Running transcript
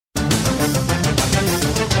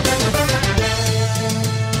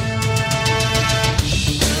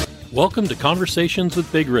Welcome to Conversations with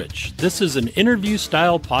Big Rich. This is an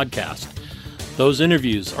interview-style podcast. Those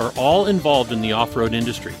interviews are all involved in the off-road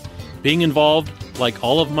industry. Being involved, like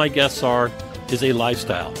all of my guests are, is a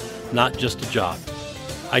lifestyle, not just a job.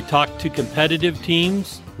 I talk to competitive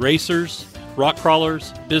teams, racers, rock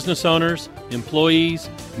crawlers, business owners, employees,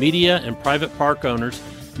 media, and private park owners,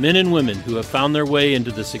 men and women who have found their way into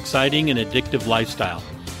this exciting and addictive lifestyle.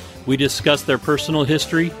 We discuss their personal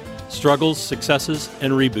history, struggles, successes,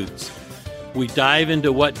 and reboots. We dive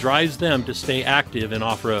into what drives them to stay active and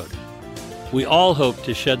off-road. We all hope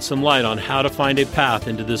to shed some light on how to find a path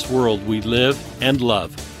into this world we live and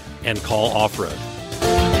love and call off-road.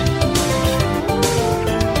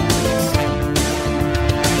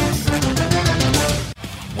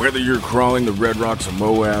 Whether you're crawling the Red Rocks of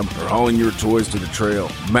Moab or hauling your toys to the trail,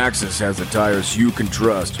 Maxxis has the tires you can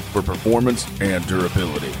trust for performance and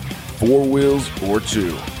durability. 4 wheels or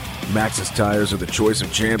 2. Maxxis tires are the choice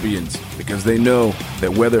of champions because they know that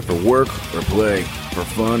whether for work or play, for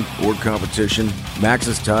fun or competition,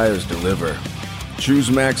 Maxxis tires deliver. Choose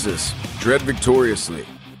Maxxis. Tread victoriously.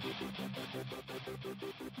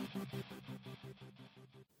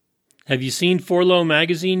 Have you seen 4Low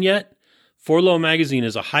Magazine yet? 4Low Magazine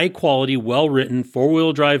is a high-quality, well-written,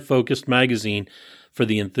 four-wheel drive focused magazine for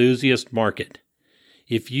the enthusiast market.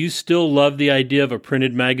 If you still love the idea of a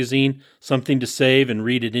printed magazine, something to save and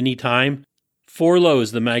read at any time, 4Low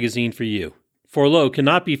is the magazine for you. 4Low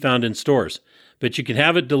cannot be found in stores, but you can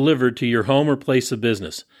have it delivered to your home or place of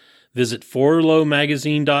business. Visit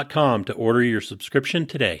 4lowmagazine.com to order your subscription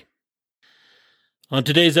today. On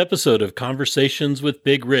today's episode of Conversations with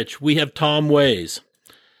Big Rich, we have Tom Ways.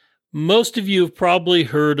 Most of you have probably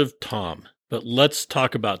heard of Tom, but let's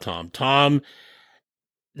talk about Tom. Tom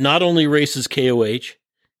not only races KOH,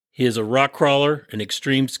 he is a rock crawler, an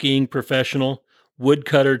extreme skiing professional,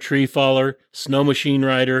 woodcutter, tree faller, snow machine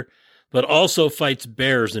rider, but also fights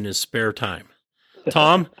bears in his spare time.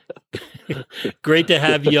 Tom, great to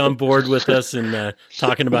have you on board with us and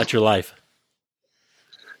talking about your life.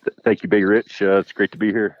 Thank you, Big Rich. It's great to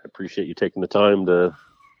be here. I appreciate you taking the time to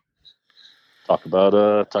talk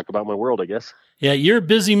about my world, I guess. Yeah, you're a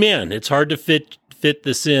busy man. It's hard to fit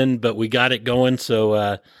this in, but we got it going.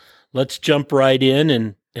 So let's jump right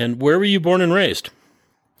in. And where were you born and raised?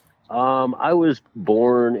 I was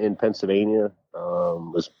born in Pennsylvania.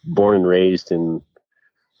 Was born and raised in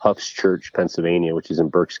Huff's Church, Pennsylvania, which is in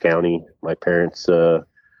Berks County. My parents were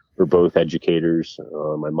both educators.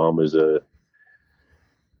 My mom was a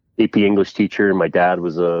AP English teacher, and my dad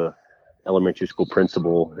was a elementary school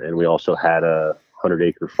principal. And we also had a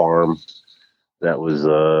 100-acre farm that was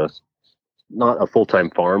not a full-time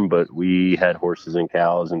farm, but we had horses and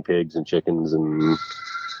cows and pigs and chickens and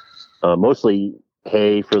mostly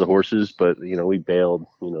hay for the horses. But, we baled,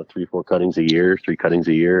 3 cuttings a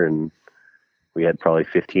year. And we had probably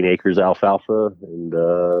 15 acres of alfalfa, and it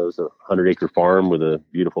was a 100-acre farm with a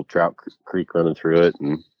beautiful trout creek running through it,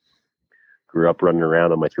 and grew up running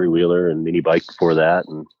around on my 3-wheeler and mini bike before that.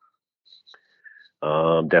 And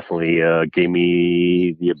definitely gave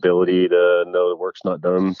me the ability to know the work's not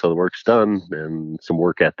done until the work's done, and some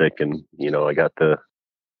work ethic. And, I got the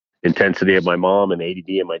intensity of my mom and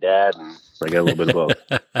ADD of my dad, and I got a little bit of both.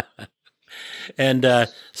 And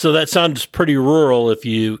so that sounds pretty rural if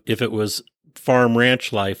it was farm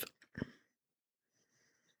ranch life.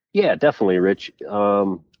 Yeah, definitely, Rich.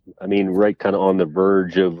 Right kind of on the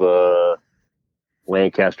verge of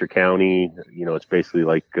Lancaster County. It's basically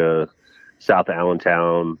like south of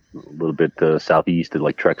Allentown, a little bit southeast of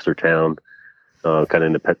like Trexlertown, kind of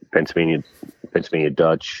in the Pennsylvania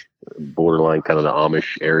Dutch borderline, kind of the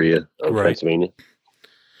Amish area of right. Pennsylvania.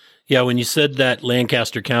 Yeah, when you said that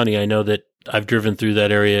Lancaster County, I know that I've driven through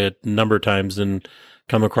that area a number of times and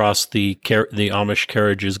come across the Amish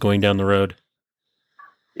carriages going down the road.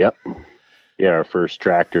 Yep. Yeah, our first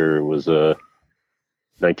tractor was a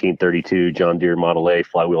 1932 John Deere Model A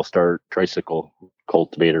flywheel start tricycle,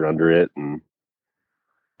 cultivator under it. And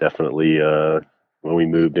definitely when we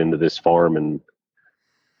moved into this farm in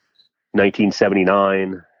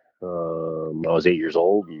 1979, I was 8 years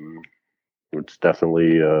old, and it's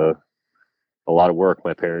definitely a lot of work.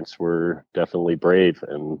 My parents were definitely brave,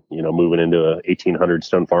 and moving into a 1800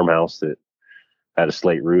 stone farmhouse that had a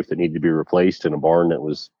slate roof that needed to be replaced, and a barn that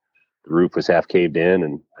the roof was half caved in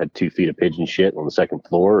and had 2 feet of pigeon shit on the second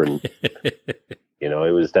floor. And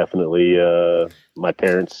it was definitely my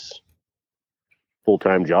parents'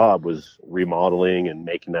 full-time job was remodeling and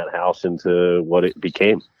making that house into what it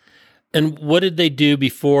became. And what did they do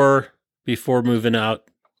before moving out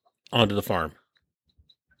onto the farm?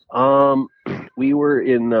 We were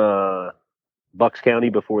in Bucks County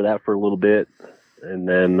before that for a little bit, and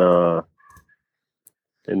then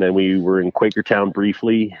we were in Quakertown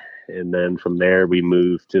briefly, and then from there we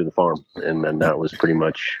moved to the farm, and then that was pretty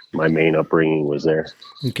much my main upbringing was there.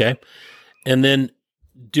 Okay. And then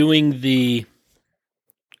doing the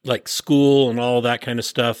like school and all that kind of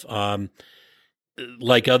stuff,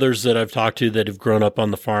 like others that I've talked to that have grown up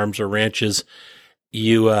on the farms or ranches,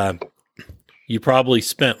 you probably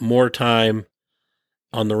spent more time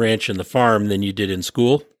on the ranch and the farm than you did in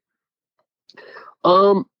school.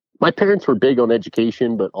 My parents were big on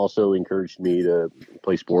education, but also encouraged me to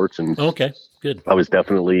play sports. And okay, good. I was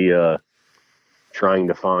definitely trying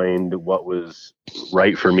to find what was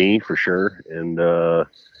right for me, for sure. And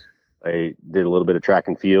I did a little bit of track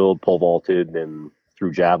and field, pole vaulted, and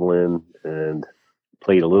threw javelin, and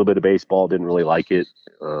played a little bit of baseball. Didn't really like it.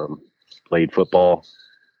 Played football,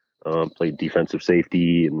 played defensive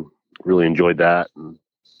safety, and really enjoyed that. And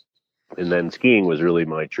then skiing was really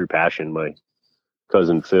my true passion. My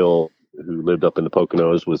cousin Phil, who lived up in the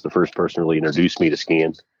Poconos, was the first person to really introduce me to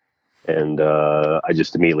skiing. And I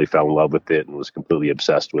just immediately fell in love with it and was completely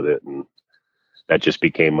obsessed with it. And that just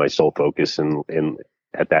became my sole focus. And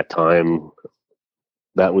at that time,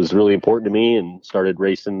 that was really important to me, and started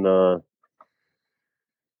racing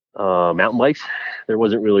mountain bikes. There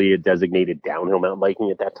wasn't really a designated downhill mountain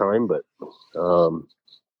biking at that time, but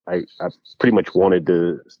I pretty much wanted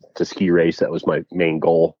to ski race. That was my main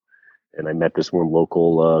goal. And I met this one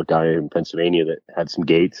local guy in Pennsylvania that had some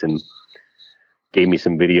gates and gave me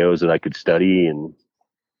some videos that I could study. And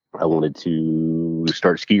I wanted to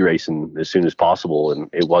start ski racing as soon as possible. And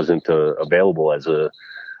it wasn't available as a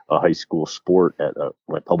high school sport at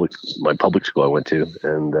my public school I went to.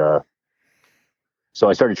 And so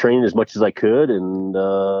I started training as much as I could. And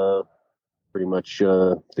pretty much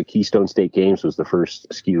the Keystone State Games was the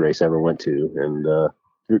first ski race I ever went to, and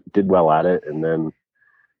did well at it. And then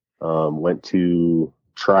went to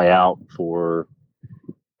try out for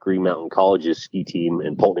Green Mountain College's ski team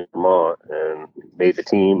in Poultney, Vermont, and made the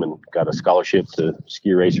team and got a scholarship to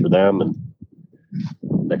ski race for them. And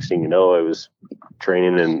next thing you know, I was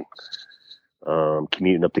training and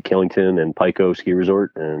commuting up to Killington and Pico Ski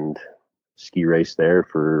Resort and ski race there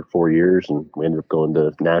for 4 years. And we ended up going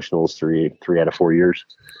to nationals three out of 4 years.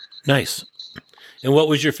 Nice. And what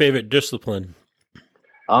was your favorite discipline?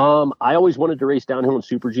 I always wanted to race downhill in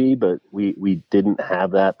Super G, but we didn't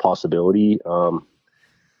have that possibility.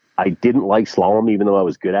 I didn't like slalom, even though I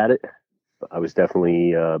was good at it. I was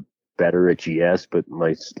definitely better at GS, but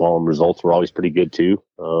my slalom results were always pretty good too.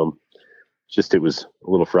 Just it was a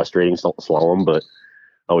little frustrating slalom, but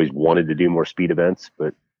I always wanted to do more speed events.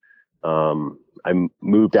 But I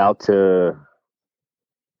moved out to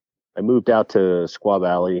Squaw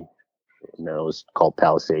Valley. Now it's called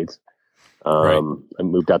Palisades. Right. I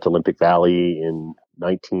moved out to Olympic Valley in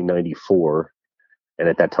 1994. And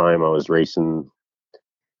at that time I was racing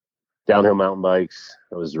downhill mountain bikes.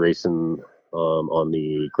 I was racing on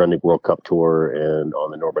the Grundig World Cup Tour and on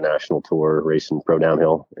the Norba National Tour, racing pro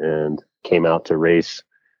downhill, and came out to race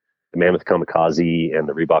the Mammoth Kamikaze and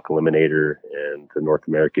the Reebok Eliminator and the North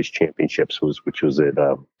America's Championships, which was at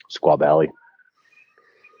Squaw Valley.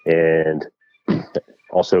 And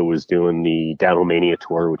also was doing the Downhill Mania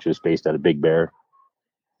Tour, which was based out of Big Bear,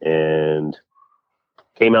 and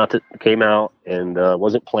came out and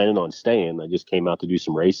wasn't planning on staying. I just came out to do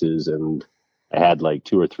some races, and I had like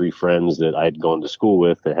 2 or 3 friends that I had gone to school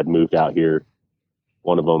with that had moved out here.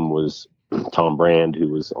 One of them was Tom Brand, who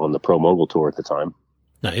was on the Pro Mogul Tour at the time.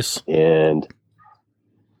 Nice. And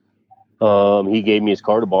he gave me his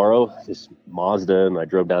car to borrow, his Mazda, and I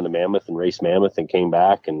drove down to Mammoth and raced Mammoth and came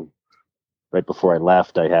back. And right before I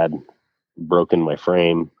left, I had broken my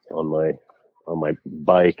frame on my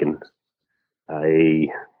bike, and I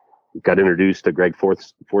got introduced to Greg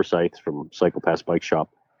Forsyth from Cycle Pass Bike Shop,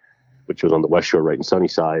 which was on the West Shore right in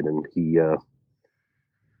Sunnyside. And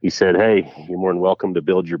he said, "Hey, you're more than welcome to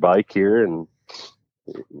build your bike here." And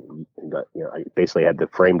I basically had the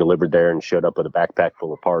frame delivered there and showed up with a backpack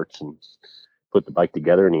full of parts and put the bike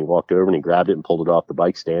together. And he walked over and he grabbed it and pulled it off the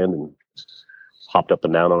bike stand and hopped up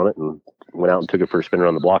and down on it and went out and took it for a spin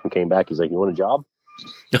around the block and came back. He's like, "You want a job?"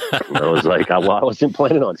 And I was like, "Well, I wasn't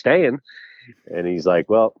planning on staying." And he's like,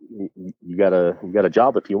 "Well, you got a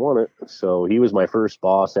job if you want it." So he was my first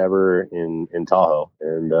boss ever in Tahoe,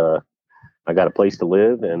 and I got a place to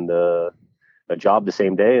live and a job the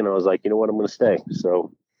same day. And I was like, "You know what? I'm going to stay."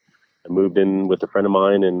 So I moved in with a friend of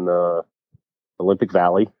mine in Olympic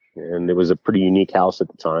Valley, and it was a pretty unique house at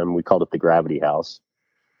the time. We called it the Gravity House.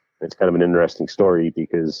 It's kind of an interesting story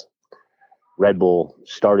because Red Bull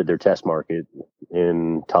started their test market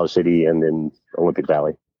in Tahoe City and in Olympic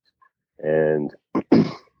Valley. And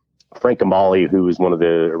Frank Amali, who was one of the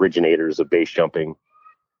originators of base jumping,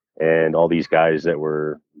 and all these guys that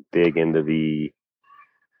were big into the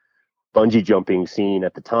bungee jumping scene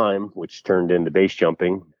at the time, which turned into base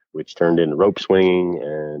jumping, which turned into rope swinging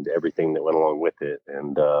and everything that went along with it.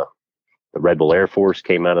 And the Red Bull Air Force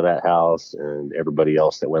came out of that house and everybody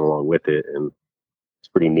else that went along with it. And it's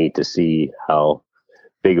pretty neat to see how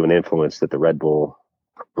big of an influence that the Red Bull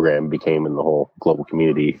program became in the whole global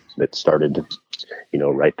community that started,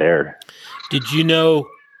 right there. Did you know,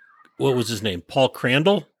 what was his name? Paul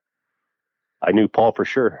Crandall? I knew Paul for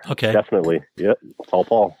sure. Okay. Definitely. Yep. Tall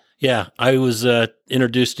Paul. Yeah. I was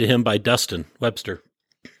introduced to him by Dustin Webster.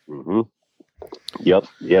 Mm-hmm. Yep.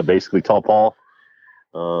 Yeah. Basically, Tall Paul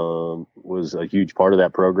was a huge part of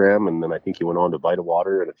that program. And then I think he went on to Vita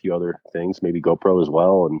Water and a few other things, maybe GoPro as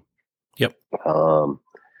well. And yep.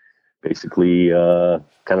 Basically,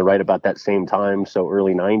 kind of right about that same time. So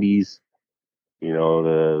early 90s,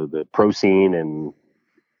 the pro scene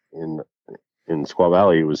in Squaw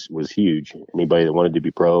Valley was huge. Anybody that wanted to be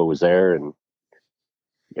pro was there, and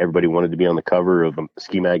everybody wanted to be on the cover of a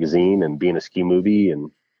ski magazine and be in a ski movie. And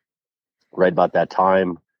right about that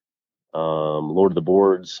time, Lord of the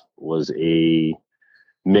Boards was a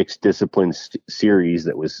mixed discipline series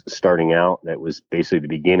that was starting out. That was basically the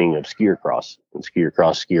beginning of skier cross and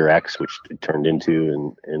skier X, which it turned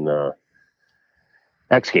into in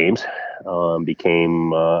X Games,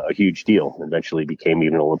 became a huge deal. Eventually became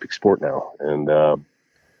even an Olympic sport now. And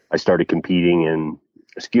I started competing in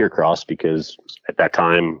skier cross because at that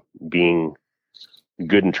time, being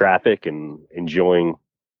good in traffic and enjoying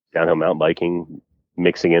downhill mountain biking,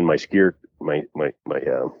 mixing in my ski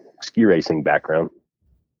racing background,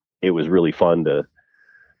 it was really fun to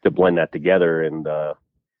blend that together. And a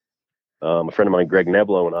friend of mine, Greg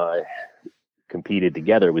Neblo, and I competed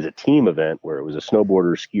together. It was a team event where it was a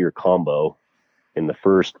snowboarder skier combo in the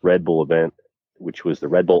first Red Bull event, which was the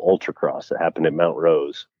Red Bull Ultracross that happened at Mount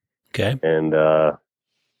Rose. Okay. And that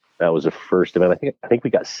was the first event. I think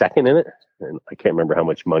we got second in it, and I can't remember how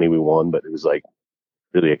much money we won, but it was like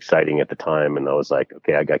really exciting at the time. And I was like,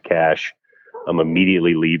 okay, I got cash. I'm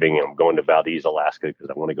immediately leaving. I'm going to Valdez, Alaska,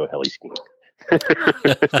 because I want to go heli skiing.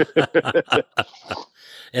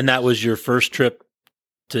 And that was your first trip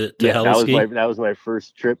to heli skiing? That was my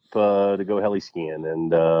first trip to go heli skiing.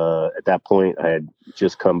 And at that point, I had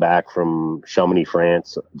just come back from Chamonix,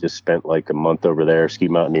 France. Just spent like a month over there ski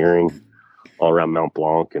mountaineering all around Mont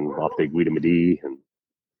Blanc and off the Aiguille du Midi. And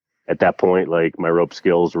at that point, like, my rope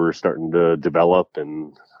skills were starting to develop,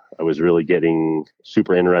 and I was really getting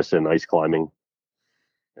super interested in ice climbing.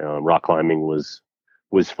 Rock climbing was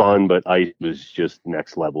fun, but ice was just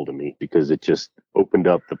next level to me because it just opened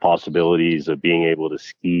up the possibilities of being able to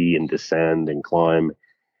ski and descend and climb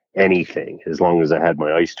anything. As long as I had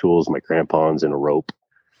my ice tools, my crampons, and a rope,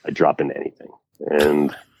 I'd drop into anything.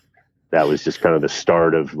 And that was just kind of the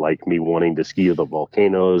start of like me wanting to ski the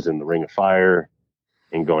volcanoes and the Ring of Fire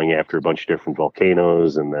and going after a bunch of different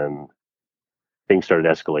volcanoes. And then things started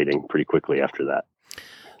escalating pretty quickly after that.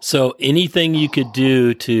 So anything you could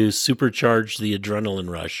do to supercharge the adrenaline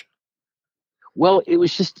rush? Well,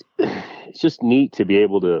 it's just neat to be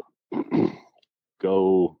able to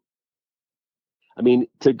go. I mean,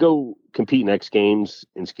 to go compete in X Games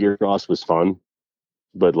in skier cross was fun,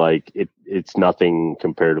 but like it's nothing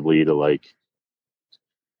comparatively to like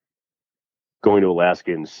going to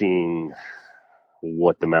Alaska and seeing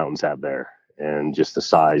what the mountains have there and just the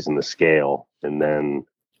size and the scale, and then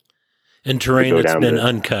terrain that's been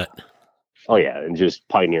uncut. Oh yeah, and just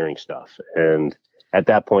pioneering stuff. And at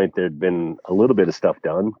that point, there'd been a little bit of stuff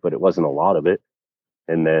done, but it wasn't a lot of it.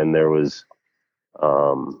 And then there was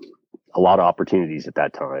a lot of opportunities at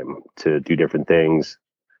that time to do different things.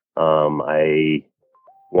 I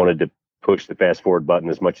wanted to push the fast forward button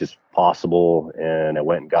as much as possible, and I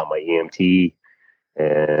went and got my EMT,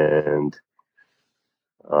 and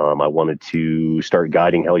I wanted to start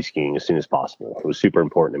guiding heli skiing as soon as possible. It was super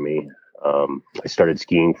important to me. I started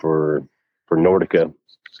skiing for Nordica,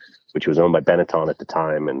 which was owned by Benetton at the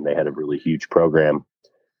time, and they had a really huge program.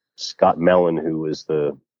 Scott Mellon, who was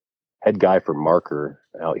the head guy for Marker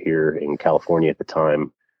out here in California at the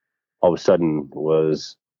time, all of a sudden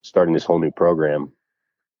was starting this whole new program,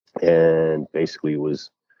 and basically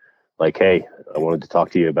was like, hey, I wanted to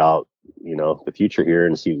talk to you about, the future here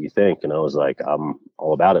and see what you think. And I was like, I'm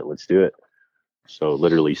all about it. Let's do it. So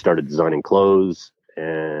literally started designing clothes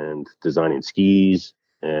and designing skis,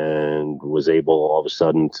 and was able all of a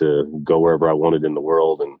sudden to go wherever I wanted in the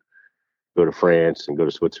world and go to France and go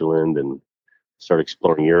to Switzerland and start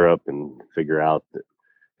exploring Europe and figure out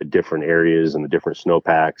the different areas and the different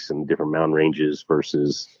snowpacks and different mountain ranges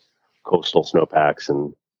versus coastal snowpacks.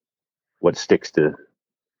 And what sticks to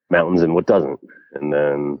mountains and what doesn't. And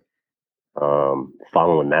then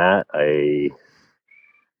following that, I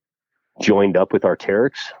joined up with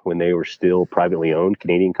Arc'teryx when they were still privately owned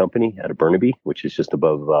Canadian company out of Burnaby, which is just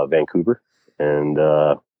above Vancouver. And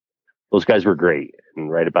those guys were great.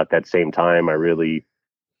 And right about that same time, I really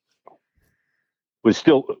was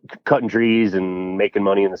still cutting trees and making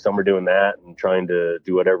money in the summer doing that and trying to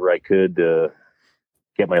do whatever I could to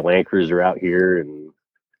get my Land Cruiser out here and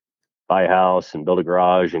buy a house and build a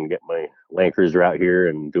garage and get my Land Cruiser out here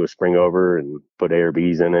and do a spring over and put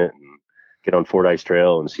ARBs in it and get on Fordyce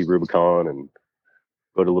Trail and see Rubicon and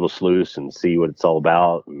go to Little Sluice and see what it's all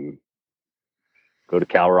about and go to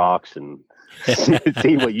Cal Rocks and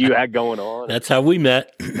see what you had going on. That's how we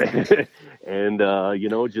met. And,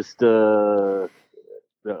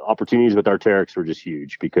 the opportunities with Arc'teryx were just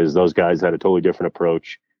huge because those guys had a totally different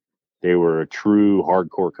approach. They were a true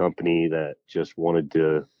hardcore company that just wanted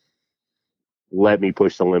to let me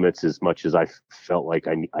push the limits as much as I felt like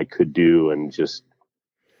I could do, and just,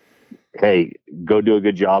 hey, go do a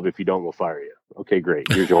good job. If you don't, we'll fire you. Okay, great.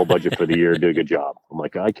 Here's your whole budget for the year. Do a good job. I'm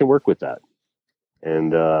like, I can work with that.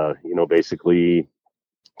 And, basically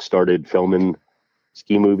started filming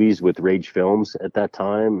ski movies with Rage Films at that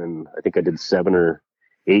time. And I think I did 7 or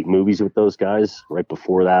 8 movies with those guys. Right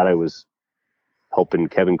before that, I was helping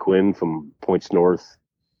Kevin Quinn from Points North,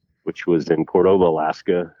 which was in Cordova,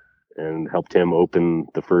 Alaska, and helped him open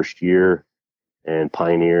the first year and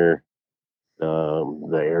pioneer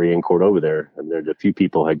the area in Cordova there. And there, a few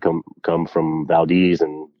people had come from Valdez,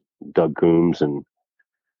 and Doug Coombs and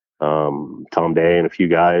Tom Day and a few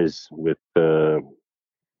guys with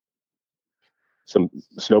some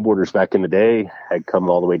snowboarders back in the day had come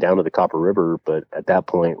all the way down to the Copper River. But at that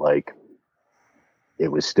point, like,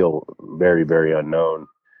 it was still very, very unknown.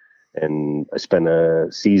 And I spent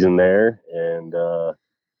a season there, and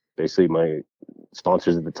basically my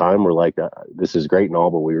sponsors at the time were like, this is great and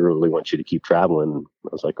all, but we really want you to keep traveling. I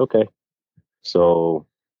was like, okay. So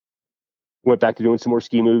went back to doing some more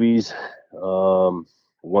ski movies.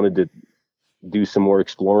 Wanted to do some more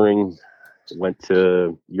exploring. Went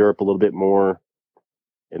to Europe a little bit more,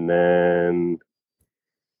 and then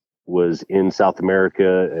was in South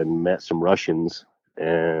America and met some Russians.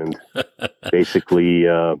 And basically,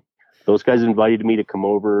 those guys invited me to come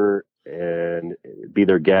over and be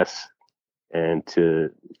their guests and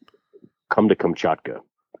to come to Kamchatka.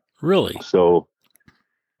 Really? So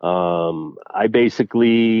I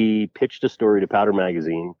basically pitched a story to Powder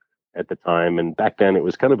Magazine at the time. And back then it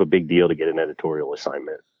was kind of a big deal to get an editorial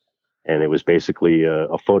assignment. And it was basically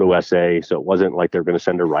a photo essay. So it wasn't like they're going to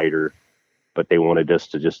send a writer, but they wanted us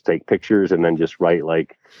to just take pictures and then just write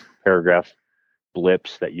like paragraph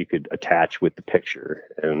blips that you could attach with the picture.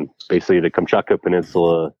 And basically the Kamchatka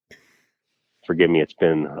Peninsula, forgive me, it's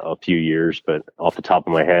been a few years, but off the top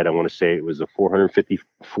of my head, I want to say it was a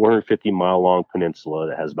 450 mile long peninsula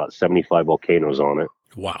that has about 75 volcanoes on it.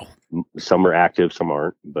 Wow. Some are active, some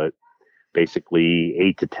aren't, but basically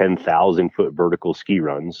 8 to 10,000 foot vertical ski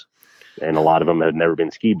runs. And a lot of them had never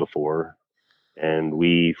been skied before. And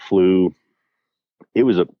we flew, it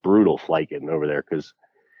was a brutal flight getting over there, because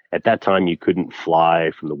at that time you couldn't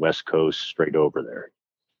fly from the West Coast straight over there.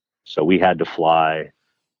 So we had to fly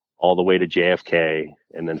all the way to JFK,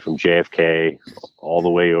 and then from JFK all the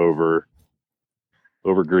way over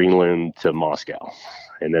Greenland to Moscow.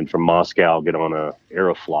 And then from Moscow, get on a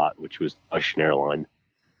Aeroflot, which was a Russian airline,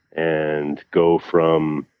 and go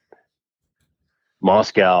from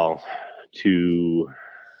Moscow to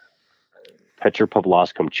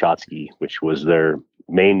Petropavlovsk-Kamchatsky, which was their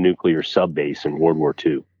main nuclear sub base in World War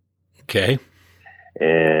II. Okay.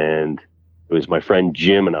 And it was my friend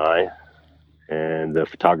Jim and I, and the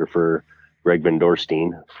photographer Greg Van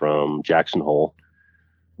Dorstein from Jackson Hole.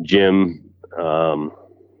 Jim,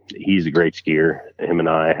 he's a great skier. Him and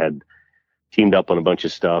I had teamed up on a bunch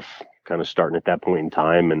of stuff, kind of starting at that point in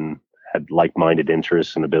time, and had like-minded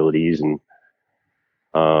interests and abilities. And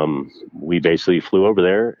we basically flew over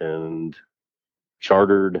there and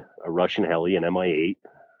chartered a Russian heli, an Mi-8,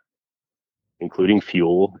 including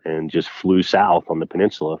fuel, and just flew south on the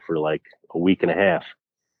peninsula for like a week and a half,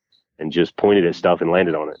 and just pointed at stuff and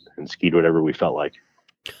landed on it and skied whatever we felt like.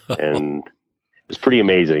 And it was pretty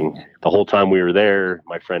amazing. The whole time we were there,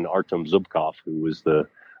 my friend Artem Zubkov, who was the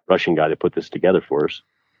Russian guy that put this together for us,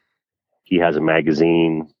 he has a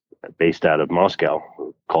magazine based out of Moscow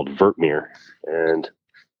called Vertmir. And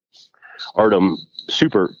Artem,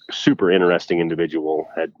 super, super interesting individual,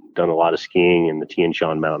 had done a lot of skiing in the Tian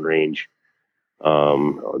Shan mountain range,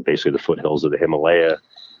 basically the foothills of the Himalaya,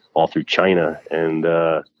 all through China, and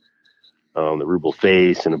the Ruble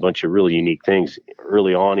Face, and a bunch of really unique things.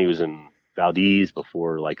 Early on, he was in Valdez,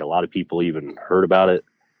 before like a lot of people even heard about it.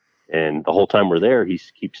 And the whole time we're there, he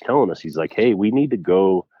keeps telling us, he's like, hey, we need to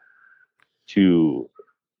go to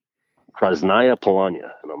Krasnaya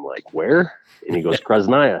Polania. And I'm like, where? And he goes,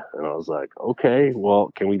 Krasnaya. And I was like, okay,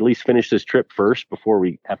 well, can we at least finish this trip first before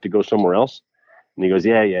we have to go somewhere else? And he goes,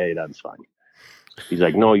 yeah, that's fine. He's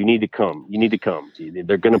like, no, you need to come. You need to come.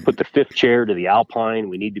 They're going to put the 5th chair to the Alpine.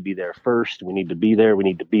 We need to be there first. We need to be there. We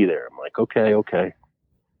need to be there. I'm like, okay.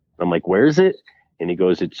 I'm like, where is it? And he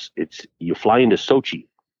goes, it's you fly into Sochi.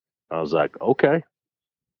 I was like, okay.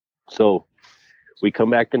 So we come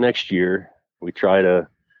back the next year. We try to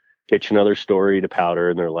pitch another story to Powder,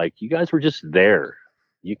 and they're like, you guys were just there.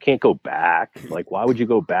 You can't go back. Like, why would you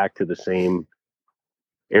go back to the same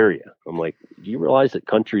area? I'm like, do you realize that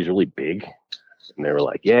country's really big? And they were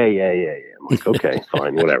like, yeah. I'm like, okay,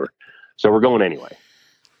 fine, whatever. So we're going anyway.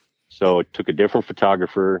 So it took a different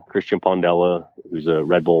photographer, Christian Pondella, who's a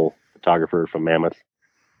Red Bull photographer from Mammoth,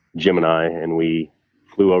 Jim and I, and we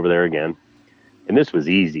flew over there again. And this was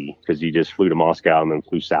easy because you just flew to Moscow and then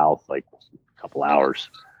flew south like a couple hours,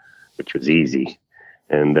 which was easy.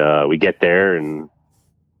 And we get there, and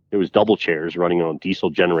it was double chairs running on diesel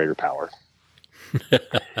generator power.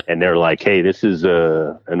 And they're like, hey, this is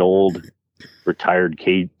an old retired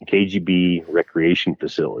KGB recreation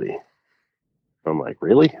facility. I'm like,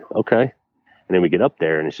 really? Okay. And then we get up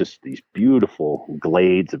there, and it's just these beautiful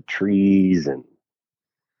glades of trees, and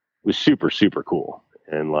it was super, super cool.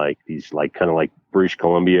 And like these, like kind of like British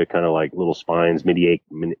Columbia, kind of like little spines, mini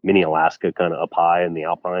Alaska, kind of up high in the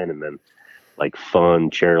Alpine, and then like fun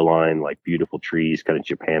chair line, like beautiful trees, kind of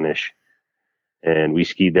Japanish. And we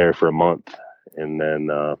skied there for a month, and then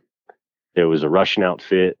there was a Russian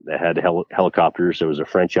outfit that had helicopters. There was a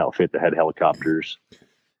French outfit that had helicopters,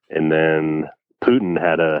 and then Putin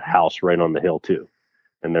had a house right on the hill too.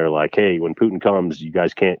 And they're like, hey, when Putin comes, you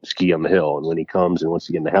guys can't ski on the hill. And when he comes and wants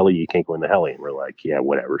to get in the heli, you can't go in the heli. And we're like, yeah,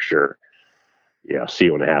 whatever, sure. Yeah, see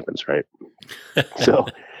when it happens, right? so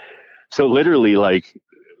literally, like,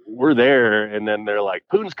 we're there, and then they're like,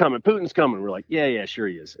 Putin's coming. We're like, yeah, sure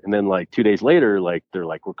he is. And then like 2 days later, like they're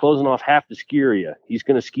like, we're closing off half the ski area. He's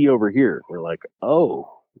going to ski over here. We're like,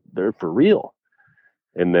 oh, they're for real.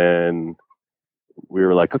 And then we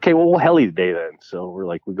were like, okay, well, we'll heli today then. So we're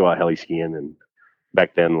like, we go out heli skiing, and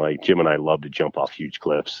back then, like Jim and I loved to jump off huge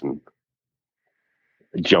cliffs, and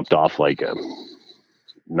I jumped off like a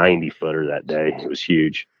 90-footer that day. It was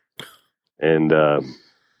huge, and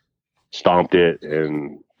stomped it,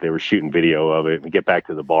 and they were shooting video of it. We get back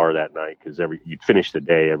to the bar that night because you'd finish the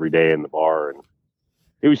day every day in the bar, and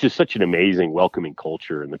it was just such an amazing, welcoming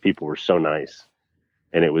culture, and the people were so nice,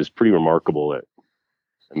 and it was pretty remarkable that,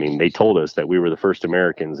 I mean, they told us that we were the first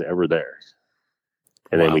Americans ever there.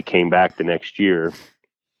 And then we came back the next year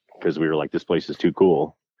because we were like, this place is too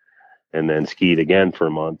cool. And then skied again for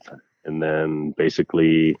a month. And then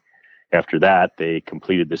basically after that, they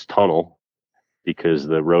completed this tunnel because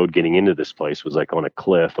the road getting into this place was like on a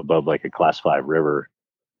cliff above like a Class 5 river.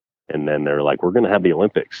 And then they're like, we're going to have the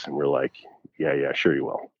Olympics. And we're like, yeah, sure you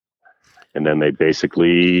will. And then they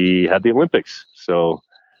basically had the Olympics. So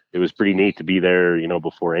it was pretty neat to be there, you know,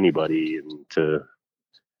 before anybody, and to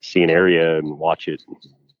see an area and watch it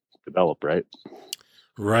develop, right?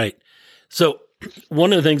 Right. So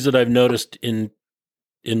one of the things that I've noticed in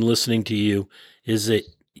listening to you is that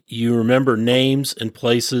you remember names and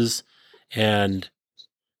places, and,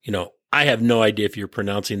 you know, I have no idea if you're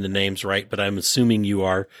pronouncing the names right, but I'm assuming you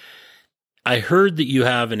are. I heard that you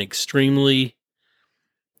have an extremely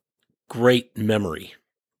great memory,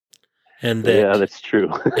 and that, yeah, that's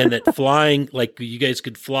true. and that flying, like you guys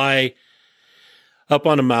could fly up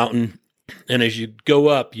on a mountain, and as you go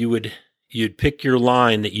up, you'd pick your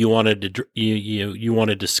line that you wanted to you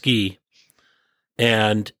wanted to ski,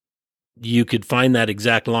 and you could find that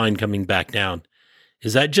exact line coming back down.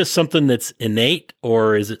 Is that just something that's innate,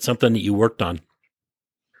 or is it something that you worked on?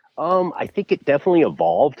 I think it definitely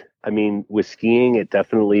evolved. I mean, with skiing, it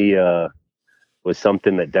definitely was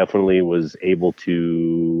something that definitely was able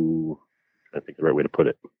to, I think the right way to put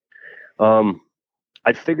it.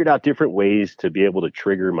 I figured out different ways to be able to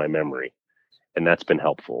trigger my memory, and that's been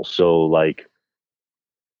helpful. So like,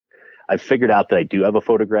 I figured out that I do have a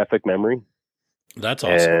photographic memory. That's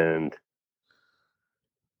awesome. And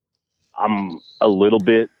I'm a little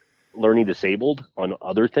bit learning disabled on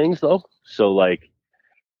other things though. So like,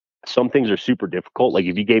 some things are super difficult. Like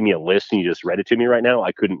if you gave me a list and you just read it to me right now,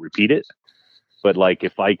 I couldn't repeat it. But like,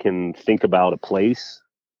 if I can think about a place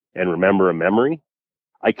and remember a memory,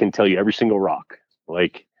 I can tell you every single rock.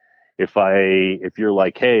 Like if you're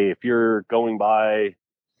like, hey, if you're going by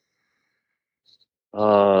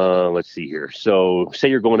Let's see here. So say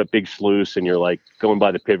you're going up Big Sluice and you're like going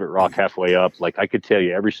by the pivot rock halfway up. Like I could tell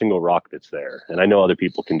you every single rock that's there. And I know other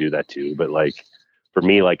people can do that too. But like for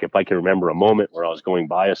me, like if I can remember a moment where I was going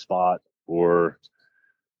by a spot or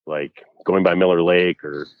like going by Miller Lake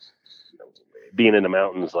or being in the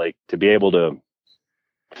mountains, like to be able to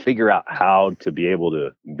figure out how to be able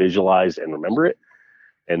to visualize and remember it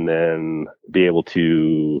and then be able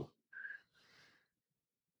to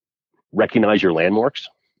recognize your landmarks.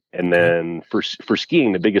 And then for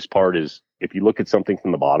skiing, the biggest part is if you look at something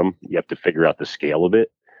from the bottom, you have to figure out the scale of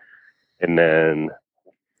it and then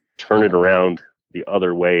turn it around the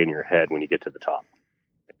other way in your head when you get to the top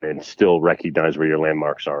and still recognize where your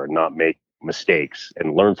landmarks are and not make mistakes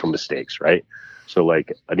and learn from mistakes, right? So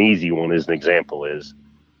like an easy one as an example is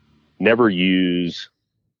never use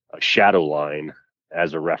a shadow line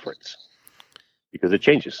as a reference because it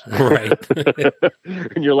changes. Right.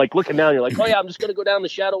 And you're like looking down, you're like, oh yeah, I'm just going to go down the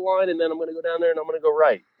shadow line and then I'm going to go down there and I'm going to go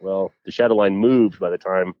right. Well, the shadow line moves by the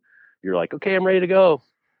time you're like, okay, I'm ready to go.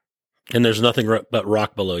 And there's nothing but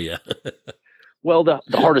rock below you. Well, the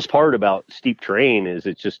hardest part about steep terrain is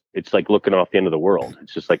it's like looking off the end of the world.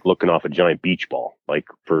 It's just like looking off a giant beach ball. Like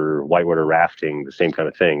for whitewater rafting, the same kind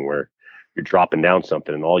of thing where you're dropping down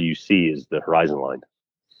something and all you see is the horizon line.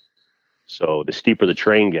 So the steeper the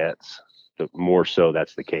terrain gets, the more so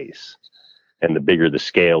that's the case. And the bigger the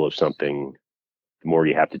scale of something, the more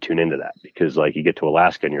you have to tune into that. Because like you get to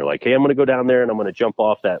Alaska and you're like, hey, I'm going to go down there and I'm going to jump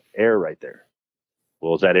off that air right there.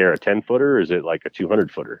 Well, is that air a 10-footer or is it like a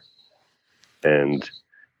 200-footer? And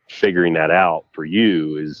figuring that out for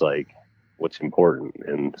you is like what's important,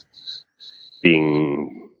 and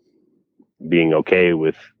being okay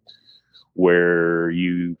with where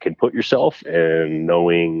you can put yourself and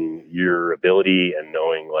knowing your ability and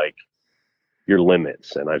knowing like your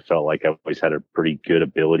limits. And I felt like I've always had a pretty good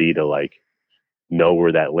ability to like know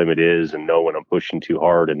where that limit is and know when I'm pushing too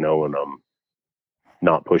hard and know when I'm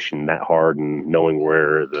not pushing that hard and knowing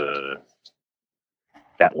where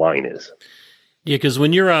that line is. Yeah, because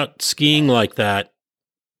when you're out skiing like that,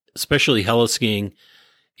 especially heli skiing,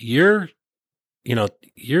 you're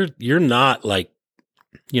not like,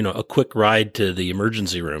 a quick ride to the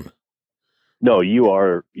emergency room. No, you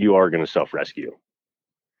are going to self-rescue.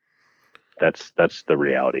 That's the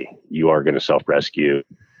reality. You are going to self-rescue,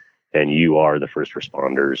 and you are the first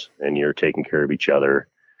responders, and you're taking care of each other.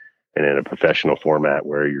 And in a professional format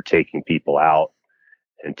where you're taking people out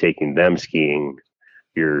and taking them skiing,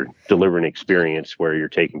 you're delivering experience where you're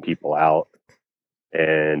taking people out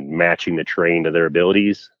and matching the terrain to their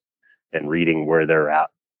abilities and reading where they're at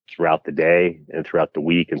throughout the day and throughout the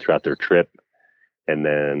week and throughout their trip. And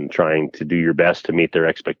then trying to do your best to meet their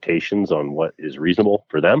expectations on what is reasonable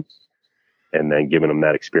for them. And then giving them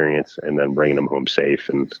that experience and then bringing them home safe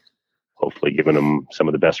and hopefully giving them some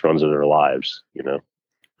of the best runs of their lives,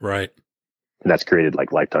 Right. And that's created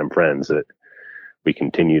like lifetime friends that we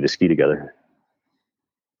continue to ski together.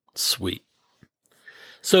 Sweet.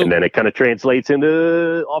 So, and then it kind of translates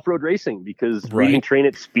into off-road racing because reading terrain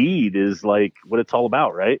at speed is like what it's all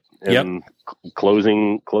about, right? And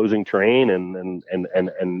closing terrain and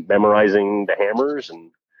memorizing the hammers.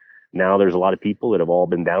 And now there's a lot of people that have all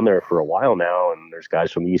been down there for a while now, and there's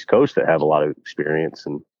guys from the East Coast that have a lot of experience,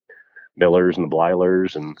 and Millers and the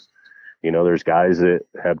Bleilers, and there's guys that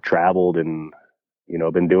have traveled and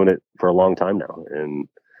been doing it for a long time now. And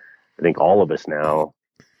I think all of us now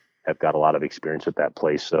have got a lot of experience at that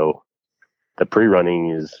place. So the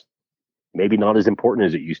pre-running is maybe not as important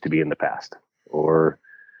as it used to be in the past. Or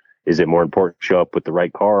is it more important to show up with the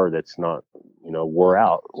right car that's not, wore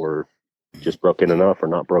out or just broken enough or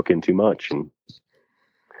not broken too much? And,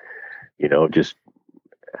 just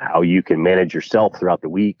how you can manage yourself throughout the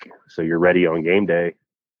week so you're ready on game day.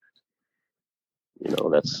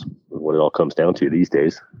 That's what it all comes down to these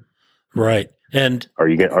days. Right. And are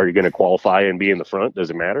you going to qualify and be in the front? Does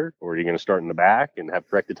it matter? Or are you going to start in the back and have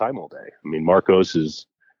corrected time all day? I mean, Marcos has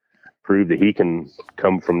proved that he can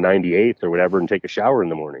come from 98th or whatever and take a shower in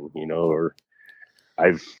the morning, or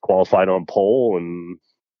I've qualified on pole and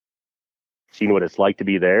seen what it's like to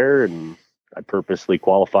be there. And I purposely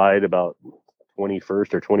qualified about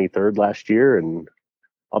 21st or 23rd last year. And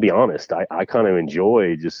I'll be honest, I kind of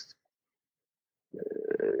enjoy just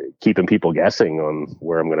keeping people guessing on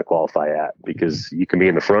where I'm going to qualify at, because you can be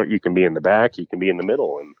in the front, you can be in the back, you can be in the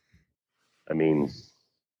middle. And I mean,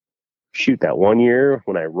 shoot, that one year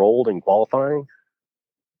when I rolled in qualifying,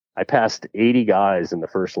 I passed 80 guys in the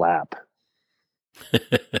first lap.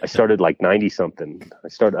 I started like 90 something. I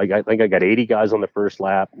think I got 80 guys on the first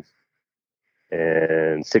lap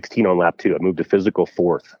and 16 on lap 2. I moved to physical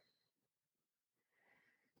 4th.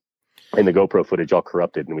 And the GoPro footage all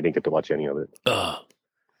corrupted, and we didn't get to watch any of it. Ugh.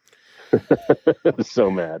 I was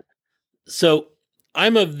so mad. So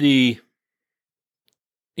I'm of the,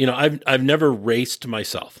 I've never raced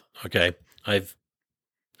myself. Okay. I've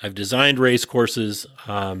designed race courses,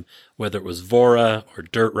 whether it was Vora or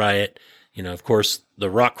Dirt Riot, of course, the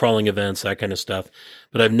rock crawling events, that kind of stuff,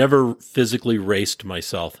 but I've never physically raced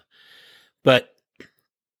myself. But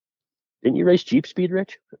didn't you race Jeep Speed,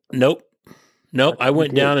 Rich? Nope. I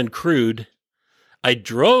went down and crewed. I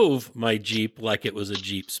drove my Jeep like it was a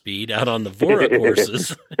Jeep Speed out on the Vora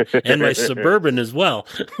courses and my Suburban as well.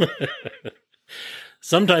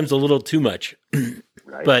 Sometimes a little too much.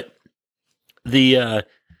 Right. But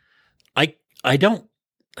I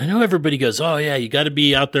know everybody goes, oh yeah, you got to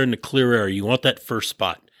be out there in the clear air. You want that first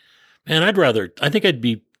spot. Man, I think it'd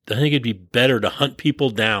be better to hunt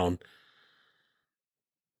people down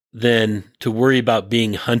than to worry about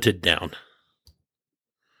being hunted down.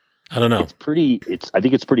 I don't know. I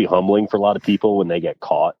think it's pretty humbling for a lot of people when they get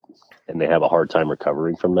caught and they have a hard time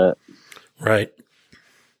recovering from that. Right.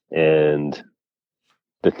 And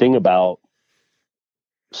the thing about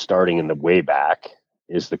starting in the way back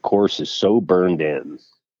is the course is so burned in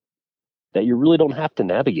that you really don't have to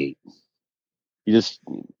navigate. It's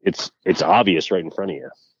obvious right in front of you.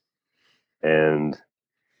 And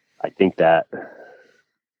I think that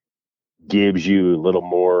gives you a little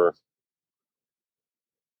more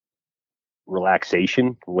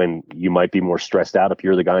relaxation when you might be more stressed out if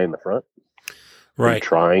you're the guy in the front, right?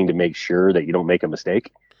 Trying to make sure that you don't make a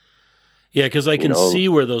mistake. Yeah, because I can see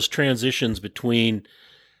where those transitions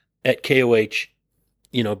at KOH,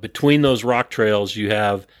 between those rock trails, you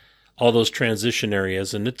have all those transition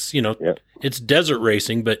areas, and it's it's desert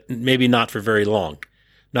racing, but maybe not for very long,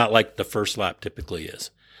 not like the first lap typically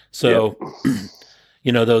is. So,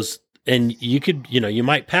 those, and you could, you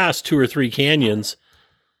might pass 2 or 3 canyons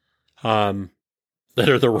that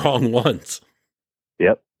are the wrong ones.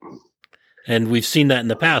 Yep. And we've seen that in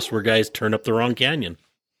the past where guys turn up the wrong canyon.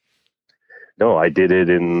 No, I did it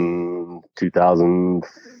in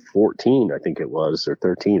 2014, I think it was, or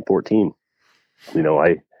 14.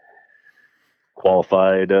 I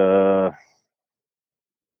qualified,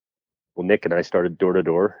 Nick and I started door to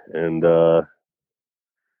door, and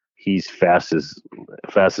he's fast as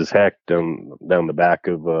heck down the back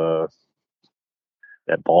of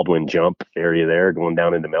that Baldwin jump area there, going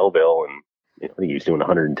down into Melville, and I think he was doing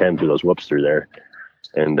 110 through those whoops through there.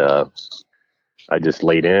 And I just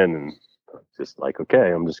laid in and just like,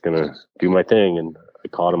 okay, I'm just gonna do my thing. And I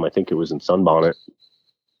caught him. I think it was in Sunbonnet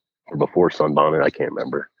or before Sunbonnet. I can't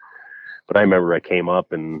remember, but I remember I came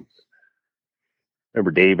up and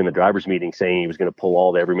remember Dave in the driver's meeting saying he was going to pull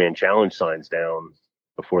all the Everyman Challenge signs down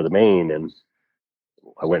before the main. And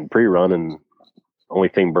I went and pre-run, and only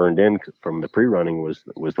thing burned in from the pre-running was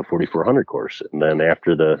the 4,400 course. And then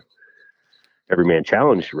after the Everyman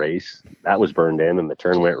Challenge race, that was burned in, and the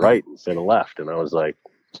turn went right instead of left. And I was like,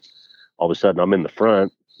 all of a sudden I'm in the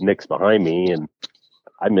front, Nick's behind me, and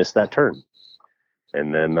I missed that turn.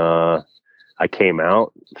 And then I came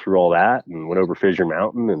out through all that and went over Fissure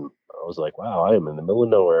Mountain, and I was like, wow, I am in the middle of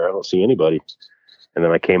nowhere. I don't see anybody. And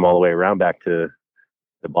then I came all the way around back to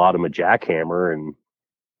the bottom of Jackhammer, and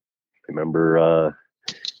I remember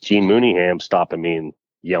Gene Mooneyham stopping me and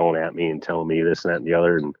yelling at me and telling me this and that and the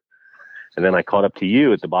other. And then I caught up to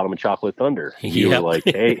you at the bottom of Chocolate Thunder. And you were like,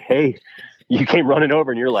 hey, you came running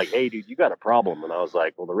over and you're like, hey, dude, you got a problem. And I was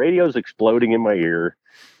like, well, the radio's exploding in my ear,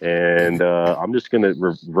 and I'm just going to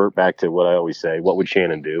revert back to what I always say. What would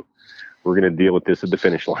Shannon do? We're going to deal with this at the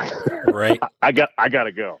finish line. Right. I got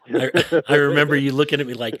to go. I remember you looking at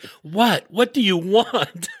me like, what do you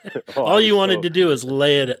want? All you wanted to do is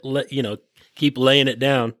keep laying it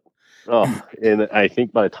down. Oh, and I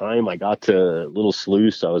think by the time I got to Little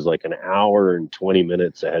Sluice, I was like an hour and 20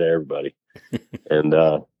 minutes ahead of everybody. And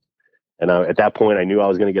at that point, I knew I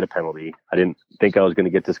was going to get a penalty. I didn't think I was going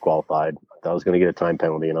to get disqualified. I thought I was going to get a time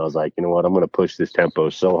penalty. And I was like, you know what? I'm going to push this tempo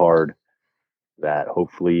so hard that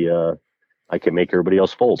hopefully I can make everybody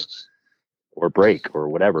else fold or break or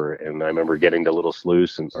whatever. And I remember getting to Little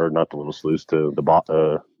Sluice, or not the Little Sluice, to the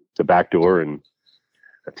back door. And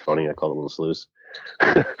that's funny. I call it Little Sluice.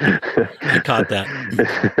 I caught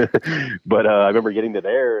that. But I remember getting to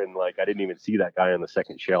there, and like I didn't even see that guy on the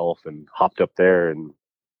second shelf, and hopped up there, and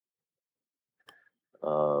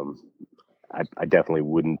I definitely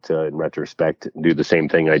wouldn't in retrospect do the same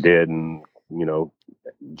thing I did and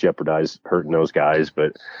jeopardize hurting those guys,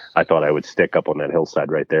 but I thought I would stick up on that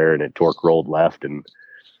hillside right there, and it torque rolled left, and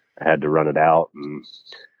I had to run it out and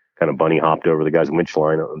kind of bunny hopped over the guy's winch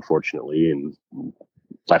line, unfortunately, and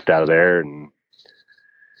left out of there and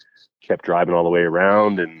kept driving all the way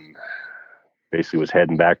around. And basically was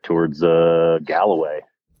heading back towards Galloway,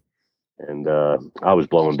 and I was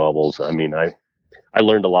blowing bubbles. I mean, I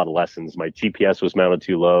learned a lot of lessons. My GPS was mounted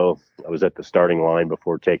too low. I was at the starting line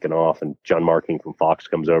before taking off, and John Marking from Fox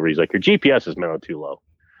comes over. He's like, "Your GPS is mounted too low,"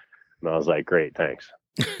 and I was like, "Great, thanks."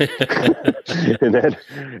 and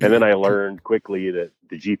then I learned quickly that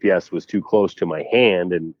the GPS was too close to my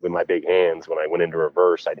hand, and with my big hands, when I went into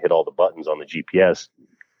reverse, I'd hit all the buttons on the GPS,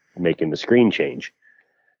 making the screen change,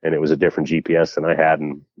 and it was a different GPS than I had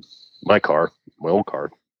in my old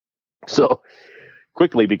car. So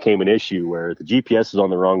quickly became an issue where the GPS is on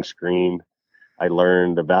the wrong screen. I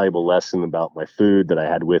learned a valuable lesson about my food that I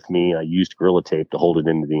had with me. I used Gorilla Tape to hold it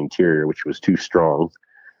into the interior, which was too strong.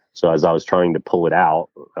 So as I was trying to pull it out,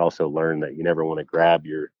 I also learned that you never want to grab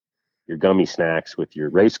your gummy snacks with your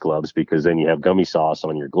race gloves, because then you have gummy sauce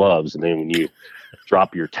on your gloves. And then when you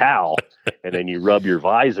drop your towel and then you rub your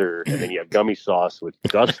visor, and then you have gummy sauce with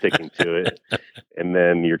dust sticking to it. And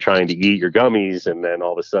then you're trying to eat your gummies, and then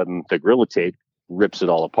all of a sudden the Gorilla Tape rips it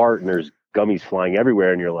all apart, and there's gummies flying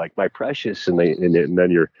everywhere. And you're like, my precious. And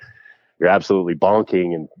then you're absolutely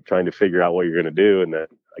bonking and trying to figure out what you're going to do. And then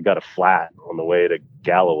I got a flat on the way to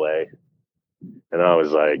Galloway, and I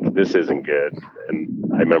was like, this isn't good. And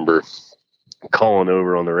I remember calling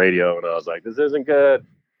over on the radio, and I was like, this isn't good.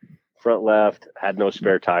 Front left, had no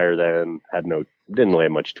spare tire then, didn't really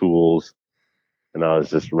have much tools. And I was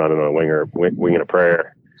just running on a winging a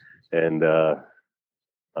prayer. And I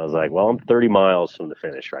was like, well, I'm 30 miles from the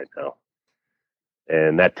finish right now.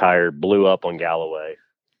 And that tire blew up on Galloway.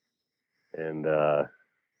 And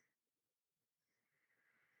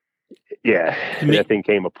that thing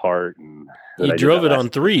came apart. And you drove it on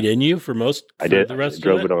 3, didn't you? For most, I did. The rest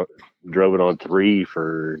drove of it? Drove it on 3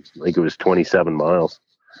 for, I think it was 27 miles,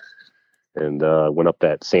 and went up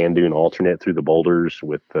that sand dune alternate through the boulders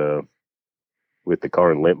with the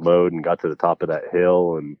car in limp mode, and got to the top of that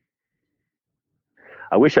hill. And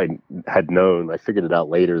I wish I had known. I figured it out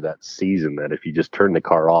later that season that if you just turn the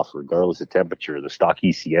car off, regardless of temperature, the stock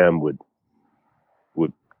ECM would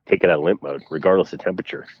take it out of limp mode, regardless of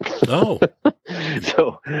temperature. Oh.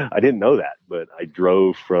 So I didn't know that, but I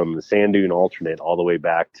drove from the sand dune alternate all the way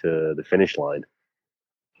back to the finish line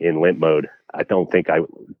in limp mode. I don't think I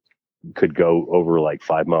could go over like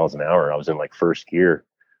 5 miles an hour. I was in like first gear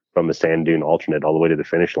from the sand dune alternate all the way to the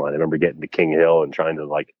finish line. I remember getting to King Hill and trying to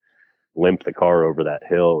like limp the car over that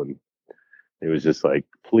hill. And it was just like,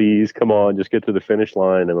 please, come on, just get to the finish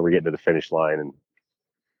line. And then we're getting to the finish line, and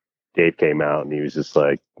Dave came out, and he was just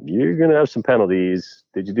like, you're going to have some penalties.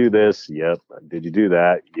 Did you do this? Yep. Did you do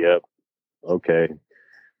that? Yep. Okay.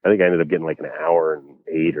 I think I ended up getting like an hour and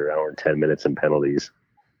 8 or hour and 10 minutes in penalties.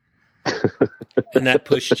 And that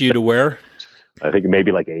pushed you to where? I think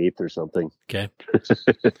maybe like 8th or something. Okay.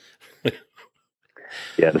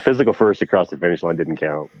 Yeah, the physical first across the finish line didn't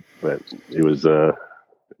count, but it was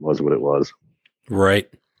what it was. Right.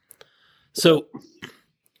 So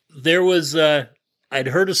there was I'd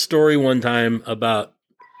heard a story one time about,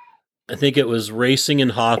 I think it was racing in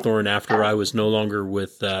Hawthorne after I was no longer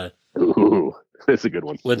with Ooh, that's a good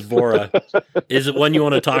one. With Vora. Is it one you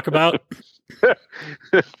want to talk about?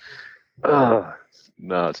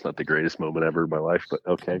 No, it's not the greatest moment ever in my life, but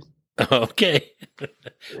okay. Okay.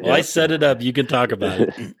 Well, I set it up. You can talk about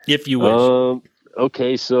it if you wish.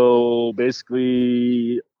 Okay, so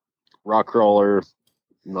basically, rock crawler,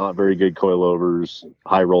 not very good coilovers,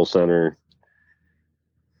 high roll center.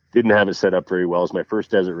 Didn't have it set up very well. It was my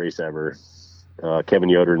first desert race ever. Kevin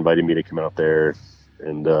Yoder invited me to come out there,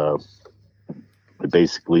 and I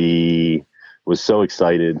basically was so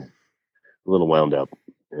excited, a little wound up,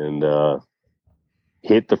 and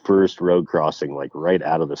hit the first road crossing like right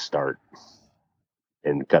out of the start,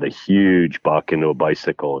 and got a huge buck into a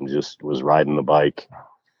bicycle and just was riding the bike.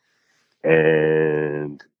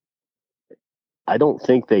 And I don't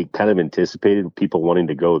think they kind of anticipated people wanting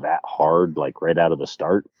to go that hard, like right out of the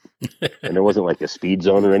start. And there wasn't like a speed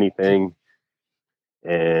zone or anything.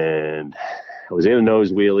 And I was in a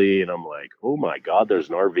nose wheelie, and I'm like, oh my God, there's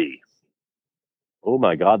an RV. Oh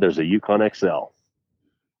my God, there's a Yukon XL.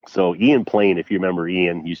 So Ian Plain, if you remember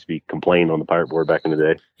Ian, used to be Complain on the Pirate Board back in the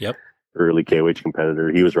day. Yep. Early KOH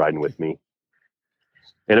competitor. He was riding with me.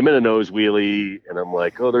 And I'm in a nose wheelie, and I'm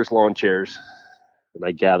like, oh, there's lawn chairs. And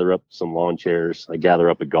I gather up some lawn chairs. I gather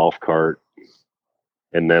up a golf cart.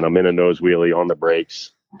 And then I'm in a nose wheelie on the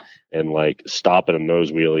brakes, and like stop at a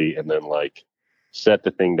nose wheelie, and then like set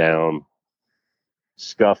the thing down,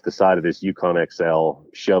 scuff the side of this Yukon XL,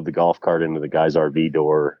 shove the golf cart into the guy's RV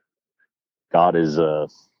door, got his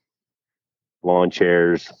lawn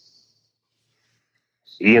chairs.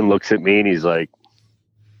 Ian looks at me, and he's like,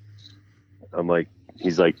 I'm like,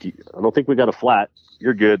 he's like, I don't think we got a flat.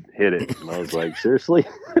 You're good. Hit it. And I was like, seriously?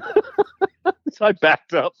 So I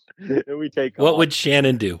backed up and we take off. What would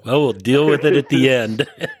Shannon do? Well, we'll deal with it at the end.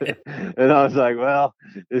 And I was like, well,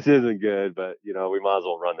 this isn't good, but we might as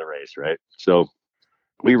well run the race, right? So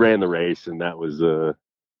we ran the race, and that was an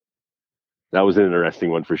interesting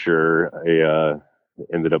one for sure. I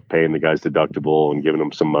ended up paying the guy's deductible and giving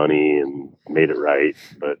them some money and made it right,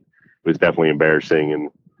 but it was definitely embarrassing, and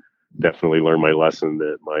definitely learned my lesson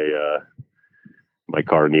that my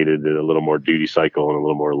car needed a little more duty cycle and a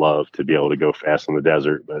little more love to be able to go fast in the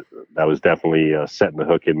desert. But that was definitely setting the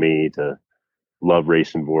hook in me to love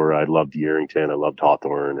racing Vora. I loved Yerington. I loved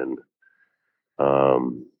Hawthorne. And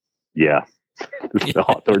the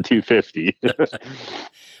Hawthorne 250.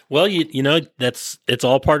 Well, it's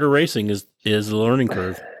all part of racing is the learning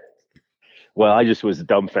curve. Well, I just was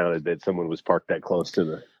dumbfounded that someone was parked that close to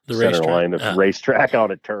the center line of racetrack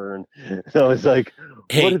on a turn. So I was like,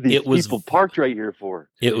 hey, what are these people parked right here for?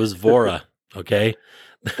 It was Vora, okay?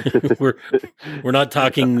 we're not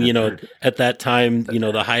talking, at that time,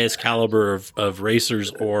 the highest caliber of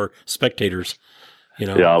racers or spectators.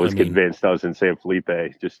 Yeah, I was convinced I was in San Felipe,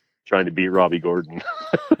 just trying to beat Robbie Gordon.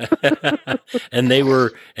 and they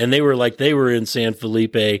were like they were in San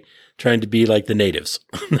Felipe trying to be like the natives.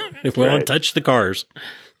 We don't touch the cars.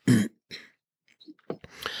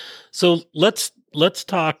 So let's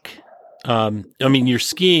talk. Your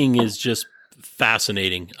skiing is just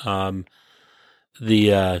fascinating. I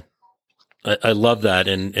love that,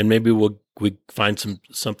 and maybe we find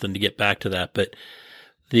something to get back to that. But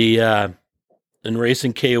in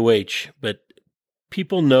racing KOH, but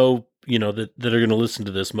people know, that are going to listen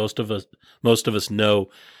to this. Most of us know,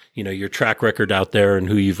 your track record out there and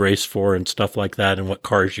who you've raced for and stuff like that, and what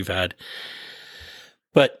cars you've had.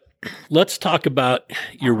 But let's talk about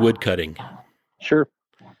your wood cutting. Sure.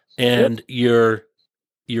 And your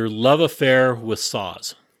love affair with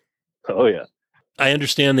saws. Oh yeah. I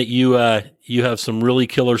understand that you have some really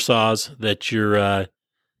killer saws that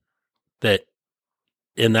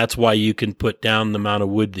and that's why you can put down the amount of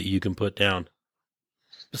wood that you can put down.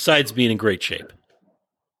 Besides being in great shape.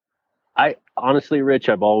 I honestly, Rich,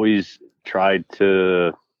 I've always tried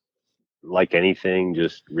to, like anything,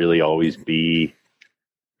 just really always be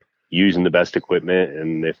using the best equipment,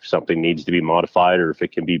 and if something needs to be modified or if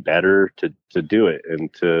it can be better, to do it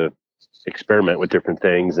and to experiment with different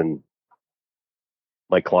things. And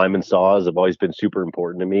my climbing saws have always been super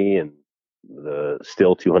important to me, and the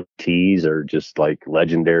Stihl 200Ts are just like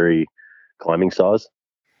legendary climbing saws.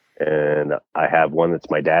 And I have one that's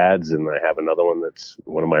my dad's, and I have another one that's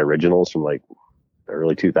one of my originals from like the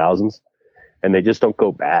early 2000s, and they just don't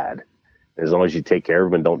go bad as long as you take care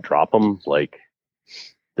of them and don't drop them. Like,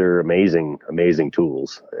 they're amazing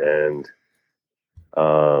tools. And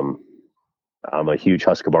I'm a huge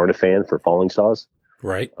Husqvarna fan for falling saws.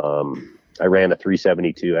 Right. I ran a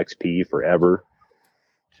 372 XP forever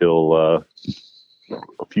till a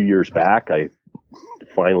few years back. I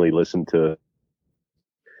finally listened to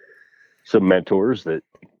some mentors that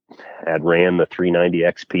had ran the 390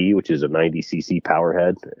 XP, which is a 90cc power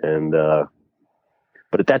head. And but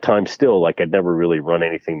at that time, still, like, I'd never really run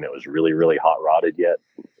anything that was really, really hot rodded yet,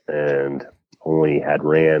 and only had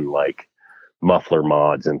ran like muffler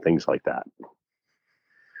mods and things like that.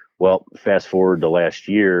 Well, fast forward to last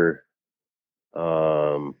year,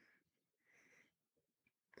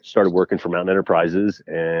 started working for Mountain Enterprises,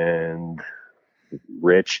 and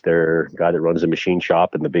Rich, their guy that runs the machine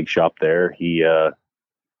shop in the big shop there, he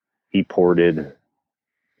ported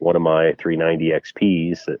one of my 390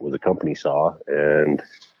 XPs that was a company saw and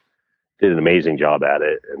did an amazing job at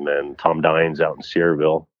it. And then Tom Dines out in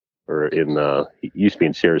Sierraville, he used to be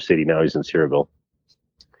in Sierra City, now he's in Sierraville.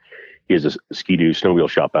 He has a Ski-Doo snowmobile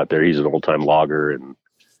shop out there. He's an old-time logger and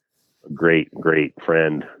a great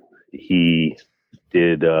friend. He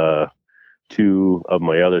did 2 of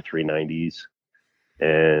my other 390s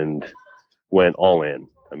and went all in.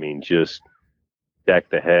 I mean, just deck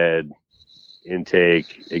the head,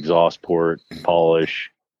 intake, exhaust port, polish,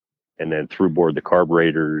 and then through board the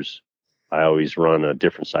carburetors. I always run a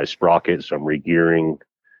different size sprocket, so I'm regearing.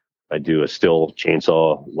 I do a Stihl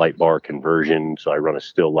chainsaw light bar conversion, so I run a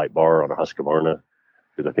Stihl light bar on a Husqvarna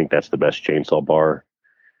because I think that's the best chainsaw bar.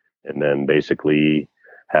 And then basically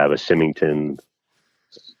have a Symington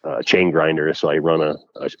chain grinder, so I run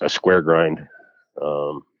a square grind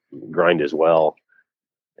as well.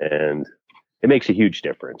 And it makes a huge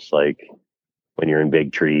difference, like when you're in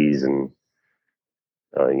big trees and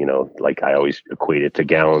like I always equate it to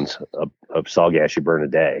gallons of saw gas you burn a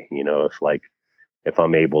day. If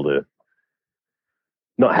I'm able to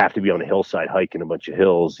not have to be on a hillside hiking a bunch of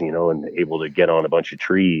hills, and able to get on a bunch of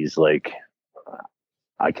trees. Like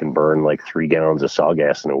I can burn like 3 gallons of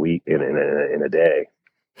sawgas in a week in a day.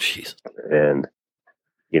 Jeez. And,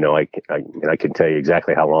 I can tell you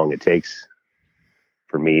exactly how long it takes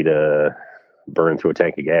for me to burn through a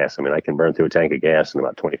tank of gas. I mean, I can burn through a tank of gas in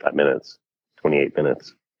about 25 minutes, 28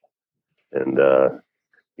 minutes. And,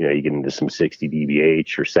 you get into some 60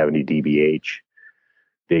 dBH or 70 dBH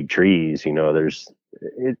big trees,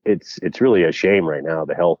 it's really a shame right now,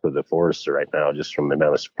 the health of the forests right now, just from the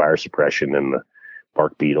amount of fire suppression and the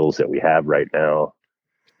bark beetles that we have right now.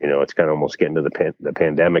 It's kind of almost getting to the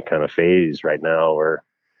pandemic kind of phase right now, where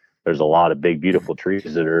there's a lot of big, beautiful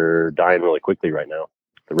trees that are dying really quickly right now.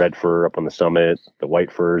 The red fir up on the summit, the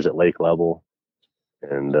white firs at lake level.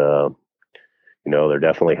 And, they're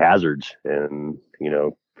definitely hazards, and,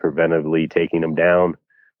 preventively taking them down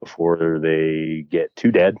before they get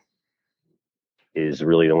too dead is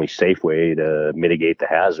really the only safe way to mitigate the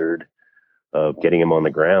hazard of getting them on the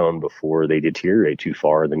ground before they deteriorate too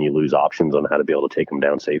far. Then you lose options on how to be able to take them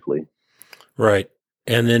down safely. Right.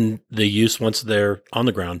 And then the use once they're on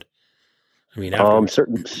the ground. I mean,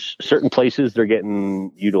 certain places they're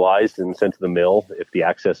getting utilized and sent to the mill if the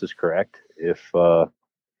access is correct.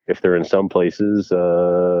 If they're in some places,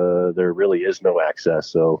 there really is no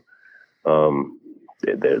access. So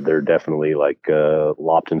they're definitely like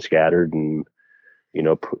lopped and scattered, and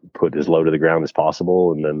put as low to the ground as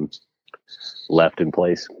possible, and then left in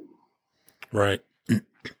place. Right.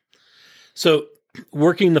 So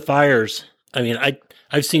working the fires, I mean,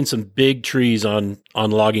 I've seen some big trees on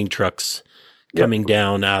logging trucks coming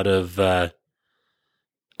down out of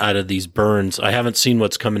these burns. I haven't seen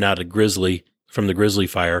what's coming out of from the Grizzly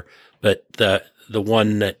fire, but the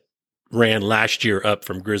one that ran last year up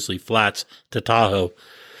from Grizzly Flats to Tahoe,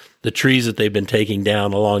 the trees that they've been taking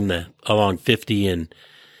down along 50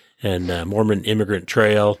 and Mormon Immigrant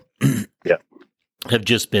Trail have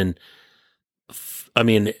just been, I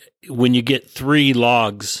mean, when you get 3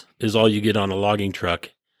 logs is all you get on a logging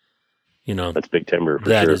truck, that's big timber.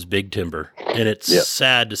 That is big timber. And it's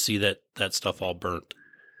sad to see that stuff all burnt.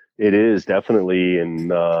 It is definitely.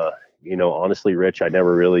 And, honestly, Rich, I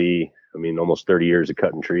never really, almost 30 years of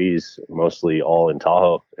cutting trees, mostly all in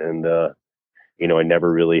Tahoe. And, I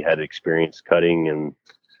never really had experience cutting in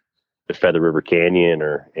the Feather River Canyon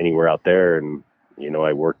or anywhere out there. And,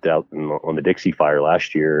 I worked out on the Dixie Fire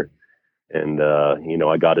last year, and,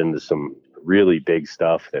 I got into some really big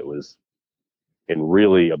stuff that was in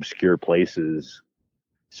really obscure places.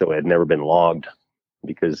 So it had never been logged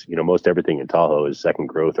because, most everything in Tahoe is second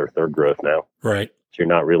growth or third growth now. Right. So you're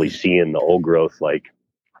not really seeing the old growth, like,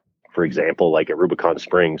 for example, like at Rubicon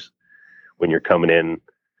Springs, when you're coming in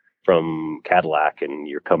from Cadillac and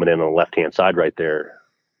you're coming in on the left-hand side right there,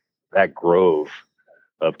 that grove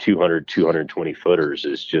of 220 footers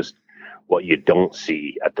is just what you don't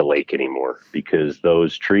see at the lake anymore, because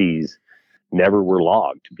those trees never were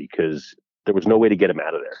logged because there was no way to get them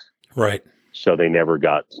out of there. Right. So they never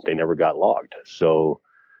got logged. So,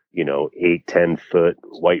 8-10 foot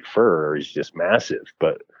white fir is just massive.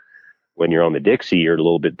 But when you're on the Dixie, you're at a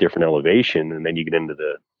little bit different elevation, and then you get into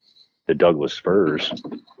the Douglas firs,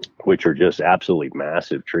 which are just absolutely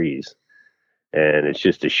massive trees. And it's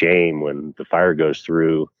just a shame when the fire goes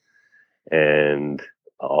through, and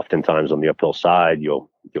oftentimes on the uphill side, you'll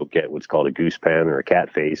get what's called a goose pen or a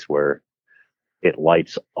cat face, where it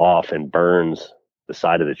lights off and burns the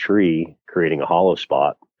side of the tree, creating a hollow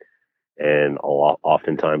spot. And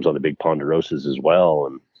oftentimes on the big ponderosas as well.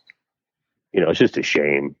 And, it's just a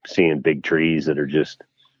shame seeing big trees that are just,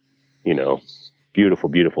 beautiful,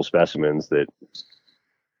 beautiful specimens that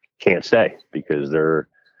can't stay because they're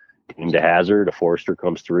deemed a hazard. A forester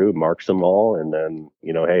comes through, marks them all, and then,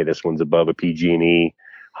 hey, this one's above a PG&E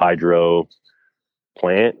hydro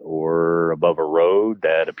plant or above a road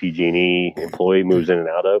that a PG&E employee moves in and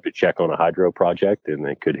out of to check on a hydro project, and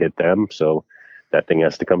it could hit them. So that thing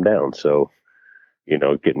has to come down. So,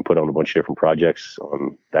 getting put on a bunch of different projects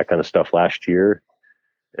on that kind of stuff last year.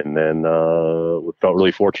 And then we felt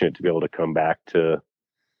really fortunate to be able to come back to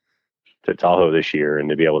Tahoe this year and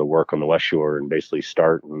to be able to work on the West Shore and basically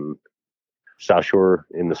start in South Shore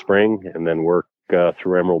in the spring, and then work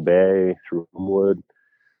through Emerald Bay, through Homewood,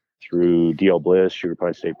 through DL Bliss, Sugar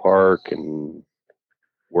Pine State Park, and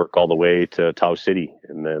work all the way to Tahoe City.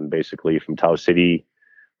 And then basically from Tahoe City,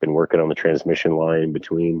 been working on the transmission line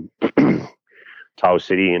between Tahoe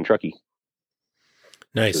City and Truckee.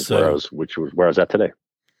 Nice. Which was where I was at today.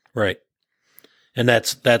 Right. And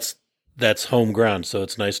that's home ground, so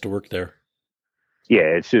it's nice to work there. Yeah,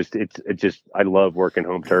 it's just I love working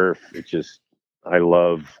home turf. I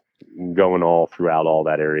love going all throughout all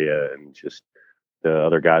that area, and just the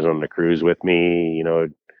other guys on the cruise with me,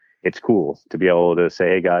 it's cool to be able to say,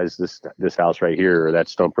 hey guys, this house right here, or that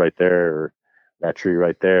stump right there, or that tree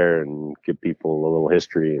right there, and give people a little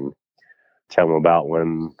history and tell them about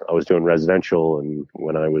when I was doing residential and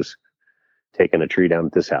when I was taking a tree down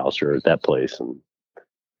at this house or at that place. And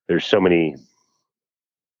there's so many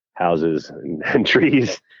houses and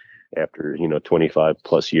trees after 25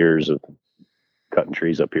 plus years of cutting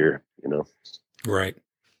trees up here. Right.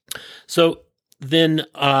 So then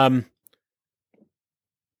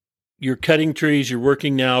you're cutting trees. You're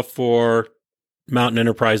working now for Mountain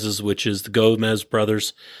Enterprises, which is the Gomez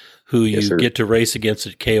brothers, who you get to race against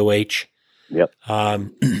at KOH. Yep.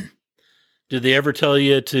 Did they ever tell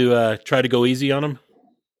you to try to go easy on them?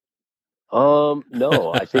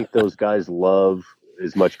 No, I think those guys love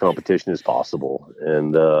as much competition as possible.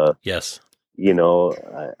 And, yes,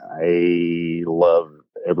 I love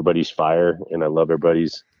everybody's fire, and I love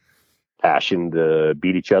everybody's passion to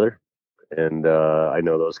beat each other. And, I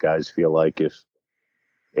know those guys feel like if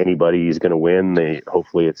anybody's going to win,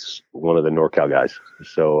 hopefully it's one of the NorCal guys.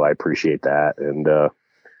 So I appreciate that. And,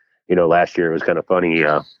 last year it was kind of funny.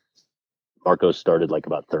 Marcos started like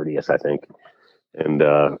about 30th, I think. And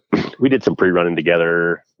we did some pre-running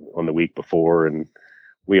together on the week before, and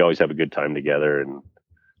we always have a good time together. And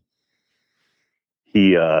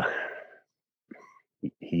I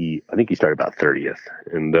think he started about 30th,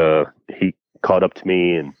 and he caught up to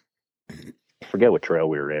me, and I forget what trail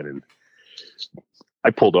we were in. And I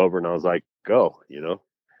pulled over and I was like, go,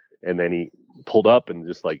 and then he pulled up and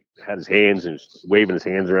just like had his hands and was waving his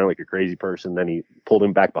hands around like a crazy person. Then he pulled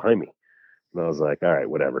him back behind me, and I was like, all right,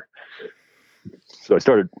 whatever. So I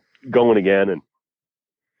started going again, and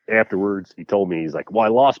afterwards he told me, he's like, well, I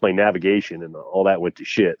lost my navigation and all that went to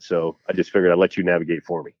shit, so I just figured I'd let you navigate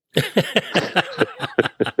for me.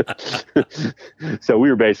 So we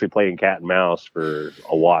were basically playing cat and mouse for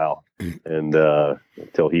a while, and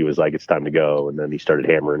until he was like, it's time to go, and then he started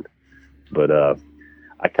hammering. But I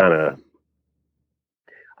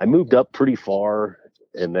moved up pretty far,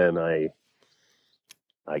 and then I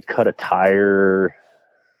cut a tire.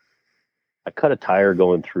 I cut a tire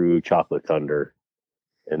going through Chocolate Thunder,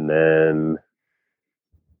 and then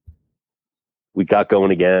we got going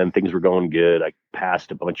again. Things were going good. I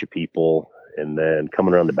passed a bunch of people, and then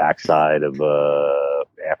coming around the backside of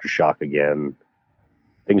Aftershock again,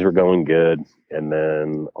 things were going good. And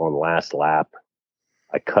then on last lap,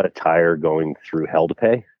 I cut a tire going through Hell to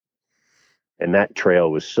Pay, and that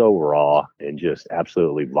trail was so raw and just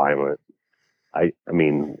absolutely violent. I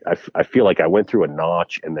feel like I went through a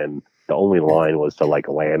notch, and then the only line was to like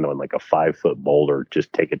land on like a 5-foot boulder,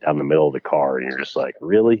 just take it down the middle of the car. And you're just like,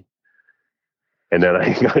 really? And then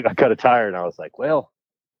I cut a tire, and I was like, well,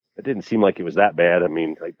 it didn't seem like it was that bad. I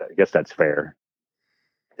mean, I guess that's fair.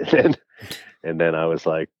 And then I was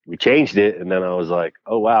like, we changed it. And then I was like,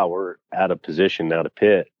 oh wow, we're out of position now to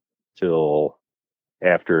pit till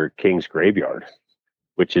after King's Graveyard,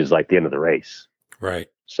 which is like the end of the race. Right.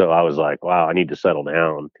 So I was like, wow, I need to settle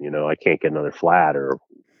down. I can't get another flat or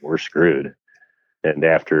we're screwed. And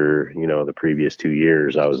after, the previous 2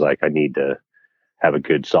 years, I was like, I need to have a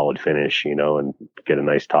good solid finish, and get a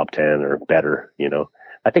nice top 10 or better,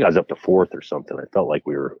 I think I was up to 4th or something. I felt like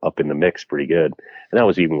we were up in the mix pretty good. And that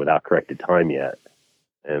was even without corrected time yet.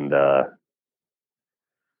 And I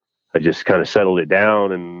just kind of settled it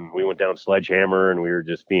down, and we went down Sledgehammer, and we were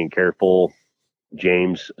just being careful.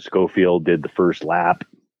 James Schofield did the first lap,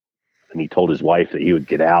 and he told his wife that he would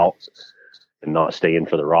get out and not stay in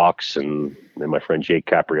for the rocks. And then my friend Jake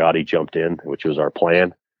Capriati jumped in, which was our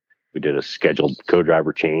plan. We did a scheduled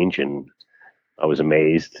co-driver change, and I was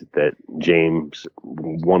amazed that James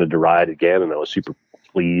wanted to ride again, and I was super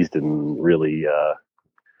pleased and really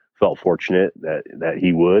felt fortunate that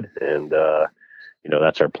he would. And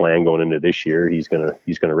that's our plan going into this year. He's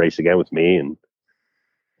gonna race again with me, and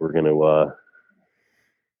we're gonna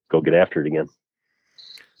go get after it again.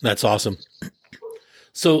 That's awesome.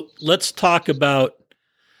 So let's talk about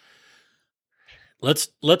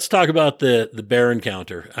the bear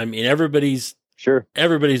encounter. I mean, everybody's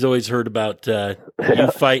always heard about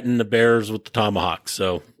you fighting the bears with the tomahawk.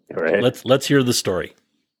 So right. Let's hear the story.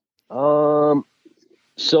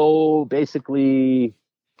 So basically,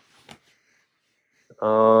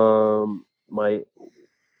 my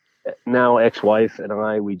now ex-wife and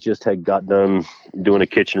I, we just had got done doing a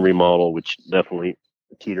kitchen remodel, which definitely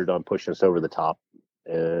teetered on pushing us over the top.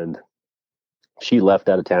 And she left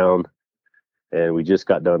out of town, and we just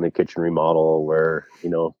got done the kitchen remodel where,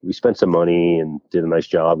 we spent some money and did a nice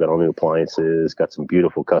job, got all new appliances, got some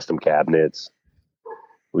beautiful custom cabinets.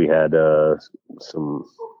 We had some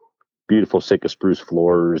beautiful Sitka spruce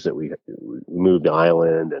floors that we moved to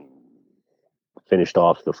Island and finished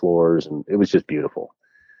off the floors, and it was just beautiful.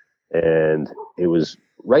 And it was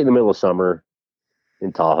right in the middle of summer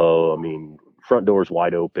in Tahoe. I mean, front doors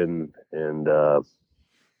wide open, and I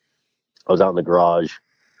was out in the garage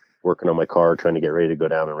working on my car, trying to get ready to go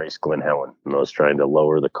down and race Glen Helen. And I was trying to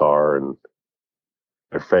lower the car, and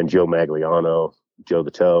my friend Joe Magliano, Joe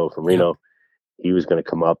the Toe from Reno, he was going to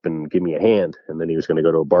come up and give me a hand, and then he was going to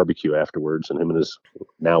go to a barbecue afterwards. And him and his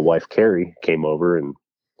now wife Carrie came over, and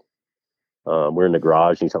we're in the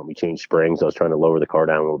garage, and he's helping me change springs. I was trying to lower the car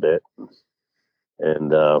down a little bit,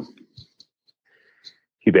 and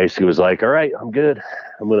he basically was like, "All right, I'm good.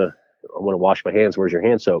 I'm gonna wash my hands. Where's your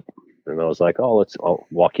hand soap?" And I was like, "Oh, I'll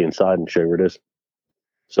walk you inside and show you where it is."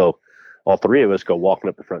 So all three of us go walking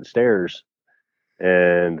up the front stairs,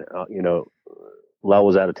 and Lel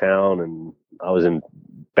was out of town, and I was in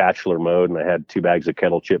bachelor mode, and I had 2 bags of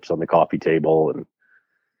kettle chips on the coffee table, and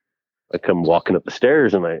I come walking up the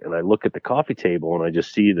stairs, and I look at the coffee table, and I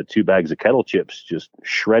just see the 2 bags of kettle chips just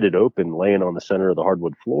shredded open, laying on the center of the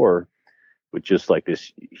hardwood floor, with just like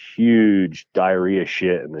this huge diarrhea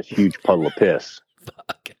shit and this huge puddle of piss.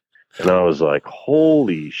 Fuck. And I was like,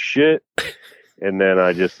 "Holy shit!" And then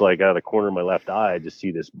I just, like, out of the corner of my left eye, I just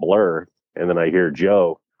see this blur, and then I hear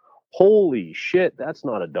Joe, "Holy shit, that's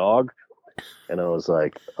not a dog." And I was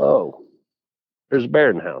like, "Oh, there's a bear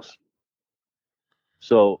in the house."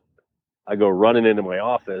 So I go running into my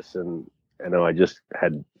office, and I just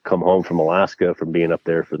had come home from Alaska from being up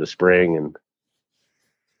there for the spring, and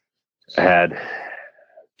I had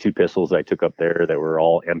 2 pistols I took up there that were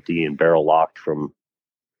all empty and barrel locked from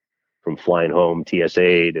flying home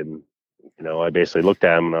TSA'd. And I basically looked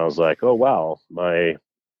at them, and I was like, "Oh wow, my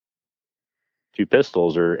 2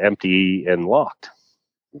 pistols are empty and locked.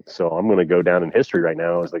 So I'm going to go down in history right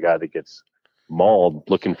now as the guy that gets mauled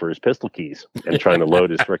looking for his pistol keys and trying to load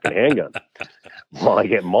his freaking handgun while I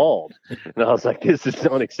get mauled." And I was like, "This is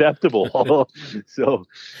unacceptable." So,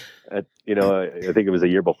 I think it was a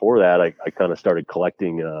year before that, I kind of started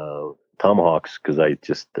collecting tomahawks, because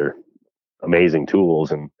they're amazing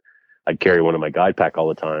tools, and I'd carry one in my guide pack all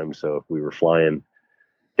the time. So if we were flying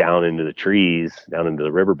down into the trees, down into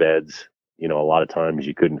the riverbeds, a lot of times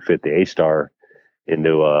you couldn't fit the A-Star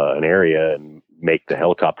into an area and make the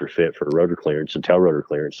helicopter fit for rotor clearance and tail rotor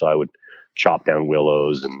clearance. So I would chop down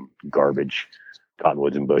willows and garbage,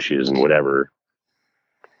 cottonwoods and bushes and whatever,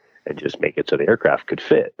 and just make it so the aircraft could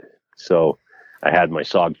fit. So I had my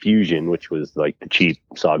SOG Fusion, which was like the cheap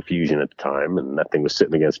SOG Fusion at the time, and that thing was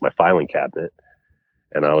sitting against my filing cabinet.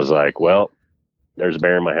 And I was like, "Well, there's a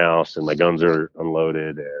bear in my house, and my guns are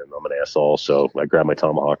unloaded, and I'm an asshole." So I grabbed my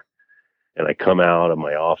tomahawk, and I come out of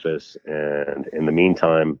my office, and in the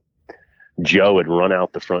meantime, Joe had run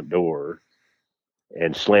out the front door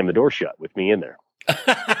and slammed the door shut with me in there.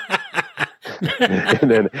 and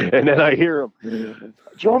then I hear him, "Do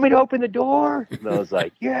you want me to open the door?" And I was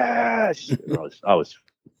like, "Yes." And I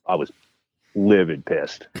was livid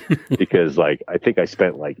pissed, because like I think I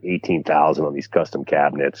spent like $18,000 on these custom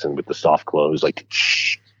cabinets, and with the soft close, like,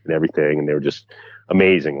 and everything, and they were just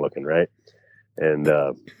amazing looking, right? And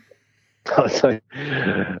I was like,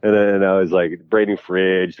 and then I was like, brand new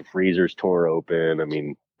fridge, the freezer's torn open. I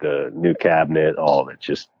mean, the new cabinet, all of it,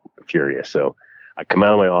 just furious. So I come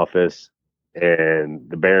out of my office, and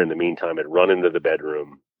the bear in the meantime had run into the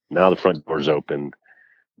bedroom. Now the front door's open,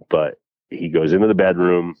 but he goes into the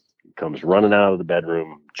bedroom, comes running out of the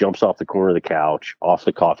bedroom, jumps off the corner of the couch, off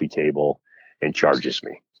the coffee table, and charges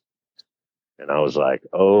me. And I was like,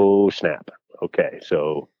 "Oh snap. Okay.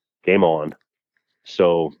 So game on."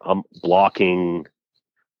 So I'm blocking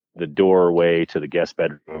the doorway to the guest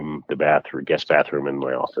bathroom in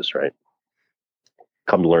my office, right?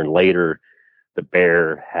 Come to learn later, the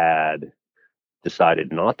bear had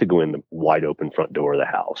decided not to go in the wide open front door of the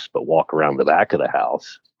house, but walk around the back of the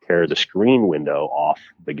house, tear the screen window off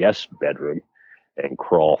the guest bedroom, and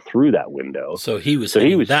crawl through that window. So he was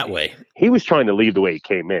that way. He was trying to leave the way he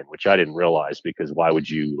came in, which I didn't realize, because why would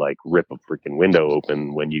you like rip a freaking window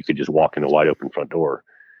open when you could just walk in a wide open front door?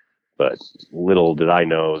 But little did I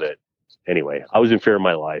know that. Anyway, I was in fear of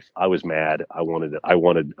my life. I was mad. I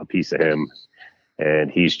wanted a piece of him,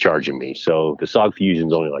 and he's charging me. So the SOG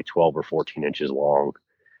Fusion's only like 12 or 14 inches long,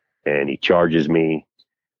 and he charges me.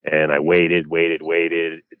 And I waited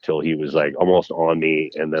until he was like almost on me.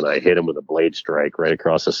 And then I hit him with a blade strike right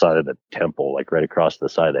across the side of the temple, like right across the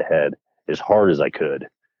side of the head, as hard as I could.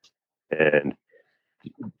 And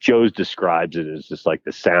Joe describes it as just like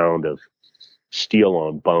the sound of steel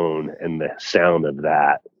on bone, and the sound of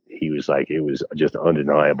that, he was like, it was just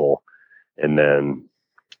undeniable. And then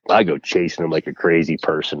I go chasing him like a crazy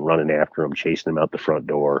person, running after him, chasing him out the front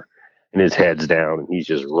door, and his head's down, and he's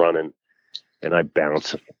just running. And I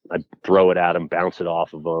throw it at him, bounce it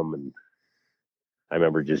off of him, and I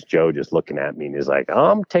remember Joe just looking at me, and he's like,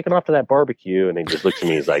 "Oh, I'm taking off to that barbecue," and he just looks at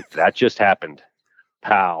me, he's like, "That just happened,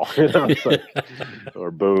 pow," like,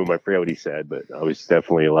 or boom. I forget what he said, but I was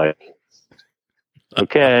definitely like,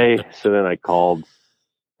 okay. So then I called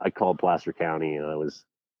Placer County, and I was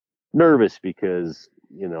nervous because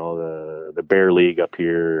the Bear League up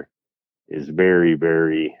here is very,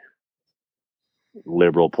 very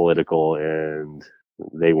liberal political, and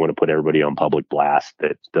they want to put everybody on public blast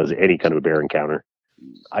that does any kind of a bear encounter.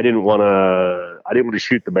 I didn't want to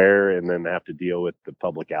shoot the bear and then have to deal with the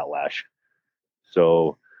public outlash.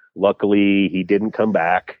 So luckily he didn't come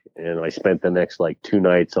back, and I spent the next like 2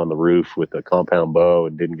 nights on the roof with a compound bow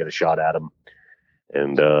and didn't get a shot at him.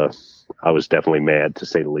 And I was definitely mad, to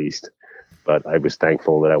say the least, but I was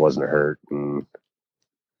thankful that I wasn't hurt. And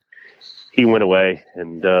he went away,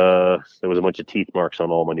 and there was a bunch of teeth marks on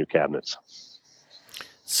all my new cabinets.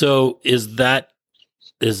 So is that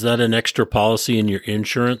an extra policy in your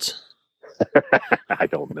insurance? I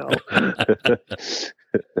don't know.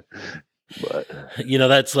 But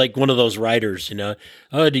that's like one of those riders,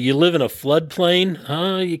 oh, do you live in a floodplain?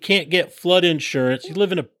 Oh, you can't get flood insurance. You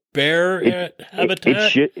live in a bear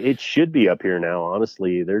habitat? It should be up here now.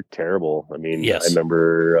 Honestly, they're terrible. I mean, yes. I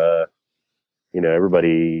remember,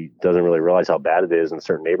 everybody doesn't really realize how bad it is in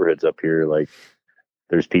certain neighborhoods up here. Like,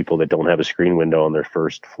 there's people that don't have a screen window on their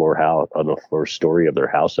first floor house, on the first story of their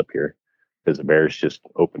house up here, because the bears just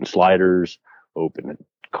open sliders, open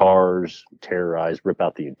cars, terrorize, rip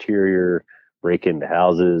out the interior, break into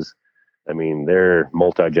houses. I mean, they're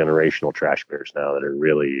multi-generational trash bears now that are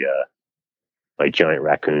really like giant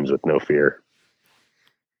raccoons with no fear.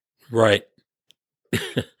 Right.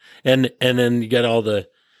 and then you get all the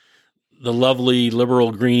lovely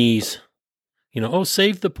liberal greenies, oh,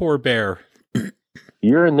 save the poor bear.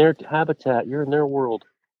 You're in their habitat. You're in their world.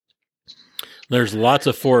 There's lots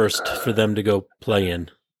of forest for them to go play in.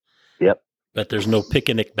 Yep. But there's no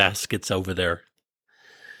picnic baskets over there.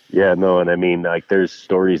 Yeah, no. And I mean, like, there's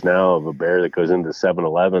stories now of a bear that goes into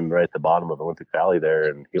 7-Eleven right at the bottom of Olympic Valley there,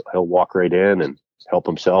 and he'll walk right in and help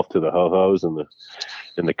himself to the ho-hos and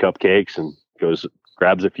the cupcakes, and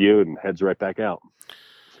grabs a few and heads right back out.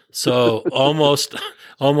 So almost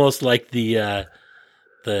like the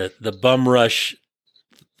bum rush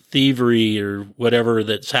thievery or whatever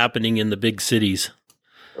that's happening in the big cities.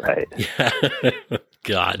 Right. Yeah.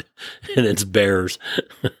 God. And it's bears.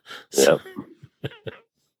 Yep.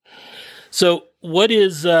 So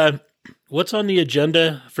what's on the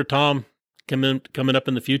agenda for Tom coming up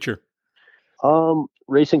in the future?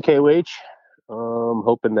 Racing KOH.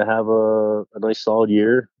 Hoping to have a nice solid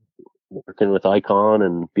year, working with Icon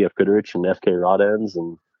and BF Goodrich and FK Rod Ends,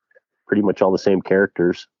 and pretty much all the same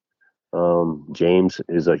characters. James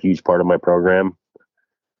is a huge part of my program.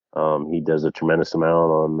 He does a tremendous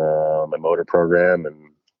amount on my motor program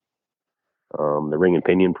and the ring and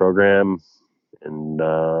pinion program. And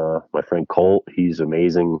my friend Colt, he's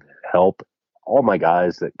amazing help. All my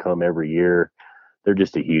guys that come every year, they're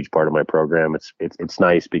just a huge part of my program. It's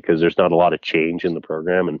nice because there's not a lot of change in the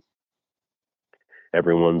program, and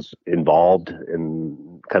everyone's involved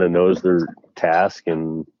and kind of knows their task.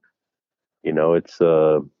 And it's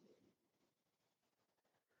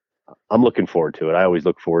I'm looking forward to it. I always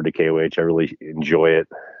look forward to KOH. I really enjoy it.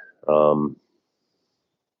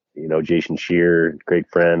 Jason Shear, great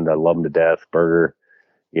friend. I love him to death. Berger,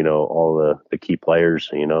 all the key players,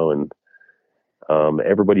 and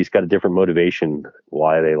everybody's got a different motivation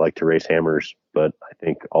why they like to race hammers. But I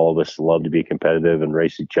think all of us love to be competitive and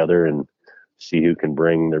race each other and see who can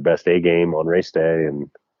bring their best A game on race day. And,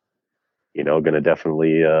 going to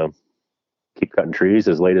definitely keep cutting trees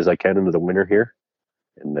as late as I can into the winter here.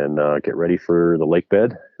 And then get ready for the lake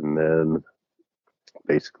bed, and then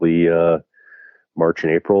basically March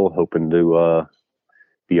and April, hoping to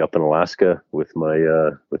be up in Alaska with my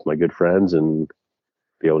good friends and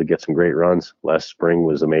be able to get some great runs. Last spring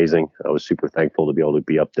was amazing. I was super thankful to be able to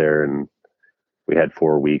be up there, and we had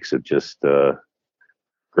 4 weeks of just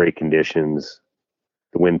great conditions.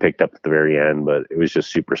 The wind picked up at the very end, but it was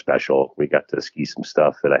just super special. We got to ski some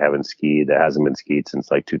stuff that I haven't skied, that hasn't been skied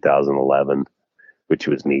since like 2011. Which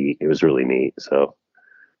was neat. It was really neat. So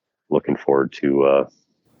looking forward to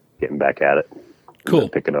getting back at it. Cool.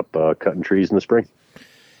 Picking up cutting trees in the spring.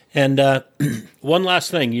 And one last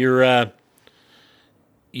thing, you're a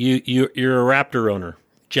Raptor owner,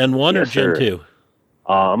 Gen 1 or Gen 2?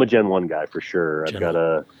 I'm a Gen 1 guy for sure. I've got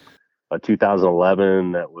a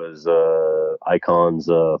 2011 that was Icon's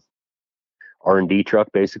R&D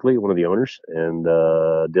truck, basically, one of the owners, and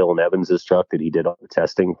Dylan Evans' truck that he did all the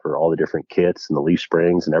testing for all the different kits and the leaf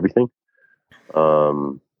springs and everything.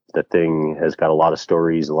 That thing has got a lot of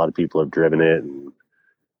stories. A lot of people have driven it. And,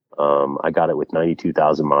 I got it with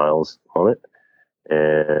 92,000 miles on it,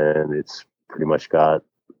 and it's pretty much got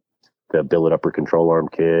the billet upper control arm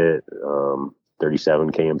kit,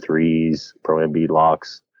 37 KM3s, Pro M bead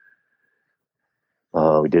locks.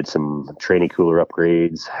 We did some training cooler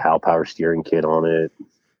upgrades, Hal power steering kit on it.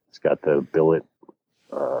 It's got the billet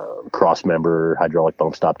cross member hydraulic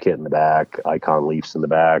bump stop kit in the back, Icon leafs in the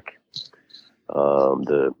back,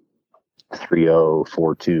 the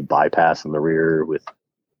 3042 bypass in the rear with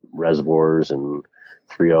reservoirs, and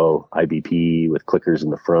 30 IBP with clickers in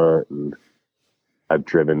the front. And I've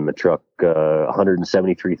driven the truck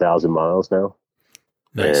 173,000 miles now.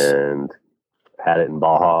 Nice. And had it in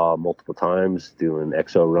Baja multiple times doing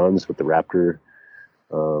XO runs with the Raptor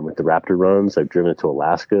runs. I've driven it to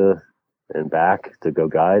Alaska and back to go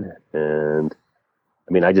guide. And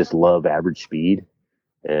I mean, I just love average speed,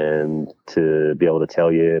 and to be able to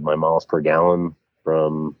tell you my miles per gallon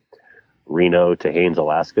from Reno to Haines,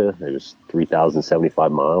 Alaska, it was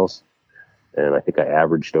 3,075 miles. And I think I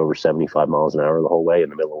averaged over 75 miles an hour the whole way in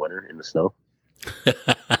the middle of winter in the snow.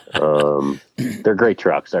 They're great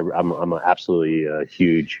trucks. I'm absolutely a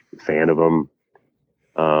huge fan of them.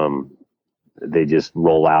 They just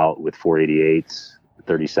roll out with 488s,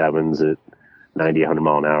 37s at 90, 100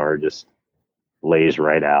 mile an hour, just lays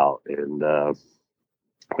right out. And I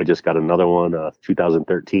just got another one,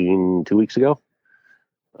 2013, 2 weeks ago.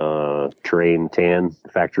 Terrain tan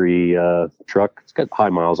factory truck. It's got high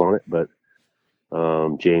miles on it, but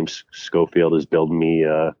James Schofield is building me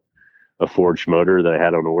a forged motor that I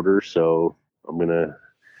had on order, so I'm gonna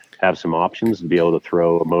have some options to be able to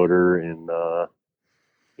throw a motor in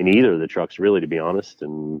either of the trucks, really, to be honest,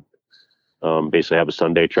 and basically have a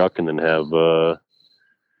Sunday truck, and then have the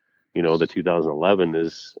 2011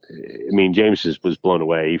 is. I mean, James was blown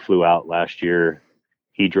away. He flew out last year.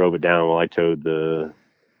 He drove it down while I towed the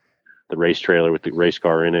race trailer with the race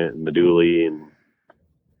car in it and the dually, and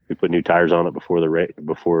we put new tires on it before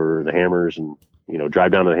the Hammers, and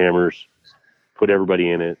drive down to the Hammers, put everybody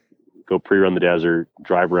in it, go pre-run the desert,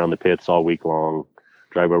 drive around the pits all week long,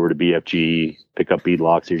 drive over to BFG, pick up bead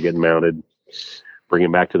locks that you're getting mounted, bring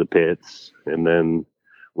it back to the pits, and then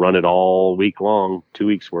run it all week long, 2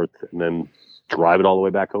 weeks worth, and then drive it all the way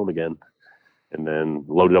back home again, and then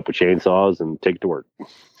load it up with chainsaws and take it to work.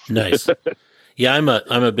 Nice. Yeah, I'm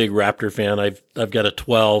a big Raptor fan. I've got a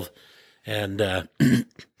 12, and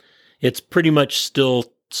it's pretty much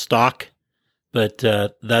still stock, but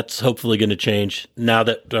that's hopefully going to change now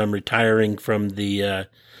that I'm retiring from the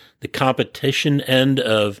competition end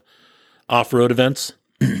of off-road events.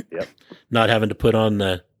 Yep. Not having to put on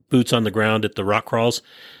the boots on the ground at the rock crawls.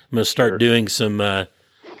 I'm going to start doing some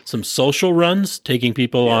social runs, taking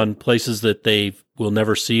people on places that they will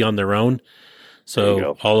never see on their own.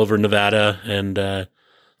 So all over Nevada and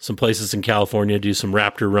some places in California, do some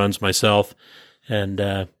Raptor runs myself. And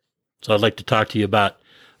so I'd like to talk to you about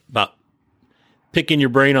picking your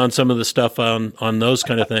brain on some of the stuff on those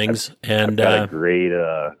kind of things. And I've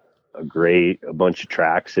got a bunch of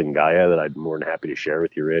tracks in Gaia that I'm more than happy to share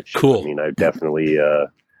with you, Rich. Cool. I mean, I've definitely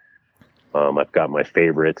I've got my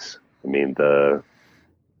favorites. I mean, the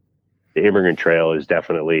Immigrant Trail is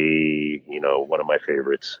definitely one of my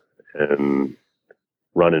favorites, and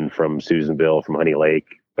running from Susanville, from Honey Lake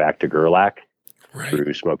back to Gerlach, right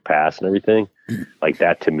through Smoke Pass and everything, like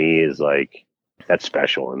that to me is like, that's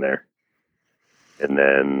special in there. And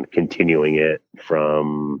then continuing it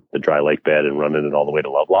from the Dry Lake bed and running it all the way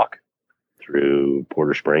to Lovelock through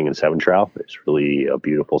Porter Spring and Seven Trout. It's really a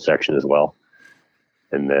beautiful section as well.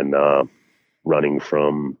 And then running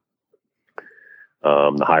from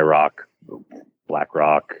the High Rock, Black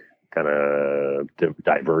Rock, kind of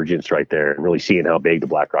divergence right there, and really seeing how big the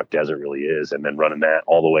Black Rock Desert really is, and then running that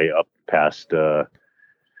all the way up past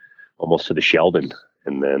almost to the Sheldon,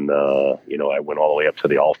 and then I went all the way up to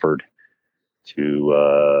the Alford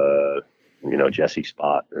to Jesse's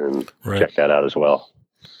spot, and check that out as well.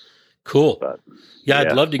 Cool. But,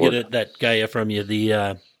 I'd love to get that Gaia from you.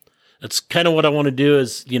 That's kind of what I want to do.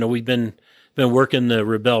 Is we've been working the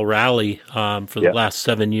Rebel Rally for the last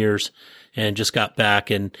 7 years, and just got back,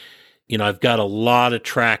 and I've got a lot of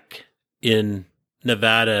track in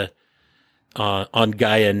Nevada on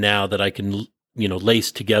Gaia now that I can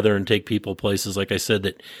lace together and take people places, like I said,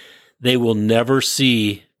 that they will never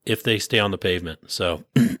see if they stay on the pavement. So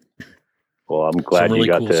well, I'm glad you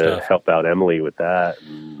got to help out Emily with that,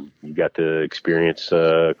 and you got to experience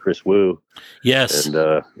Chris Wu. Yes.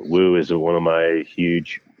 And Wu is one of my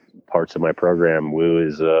huge parts of my program. Woo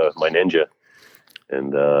is my ninja,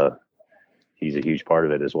 and he's a huge part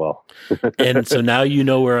of it as well. And so now you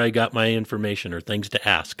know where I got my information or things to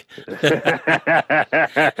ask.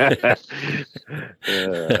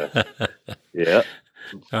 Yeah.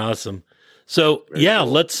 Awesome. So cool.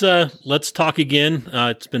 Let's talk again.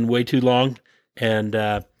 It's been way too long, and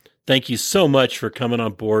thank you so much for coming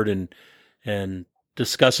on board and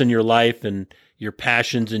discussing your life and your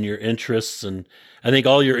passions and your interests. And I think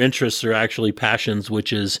all your interests are actually passions,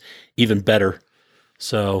 which is even better.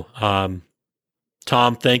 So,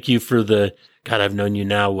 Tom, thank you for God, I've known you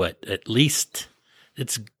now, at least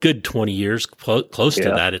it's good 20 years, close to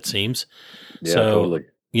that, it seems. Yeah, so,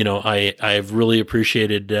 totally. I've really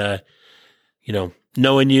appreciated,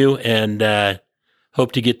 knowing you, and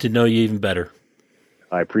hope to get to know you even better.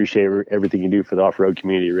 I appreciate everything you do for the off-road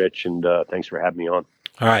community, Rich, and thanks for having me on.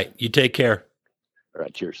 All right. You take care. All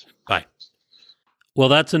right. Cheers. Bye. Well,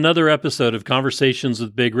 that's another episode of Conversations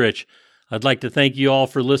with Big Rich. I'd like to thank you all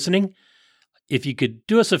for listening. If you could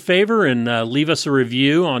do us a favor and leave us a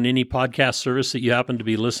review on any podcast service that you happen to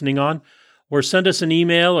be listening on, or send us an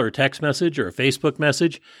email or a text message or a Facebook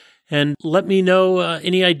message, and let me know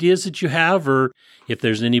any ideas that you have, or if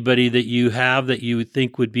there's anybody that you have that you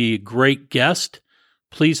think would be a great guest,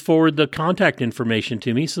 please forward the contact information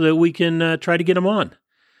to me so that we can try to get them on.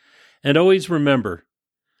 And always remember,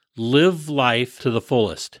 live life to the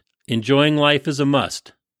fullest. Enjoying life is a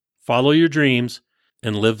must. Follow your dreams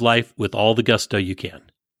and live life with all the gusto you can.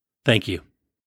 Thank you.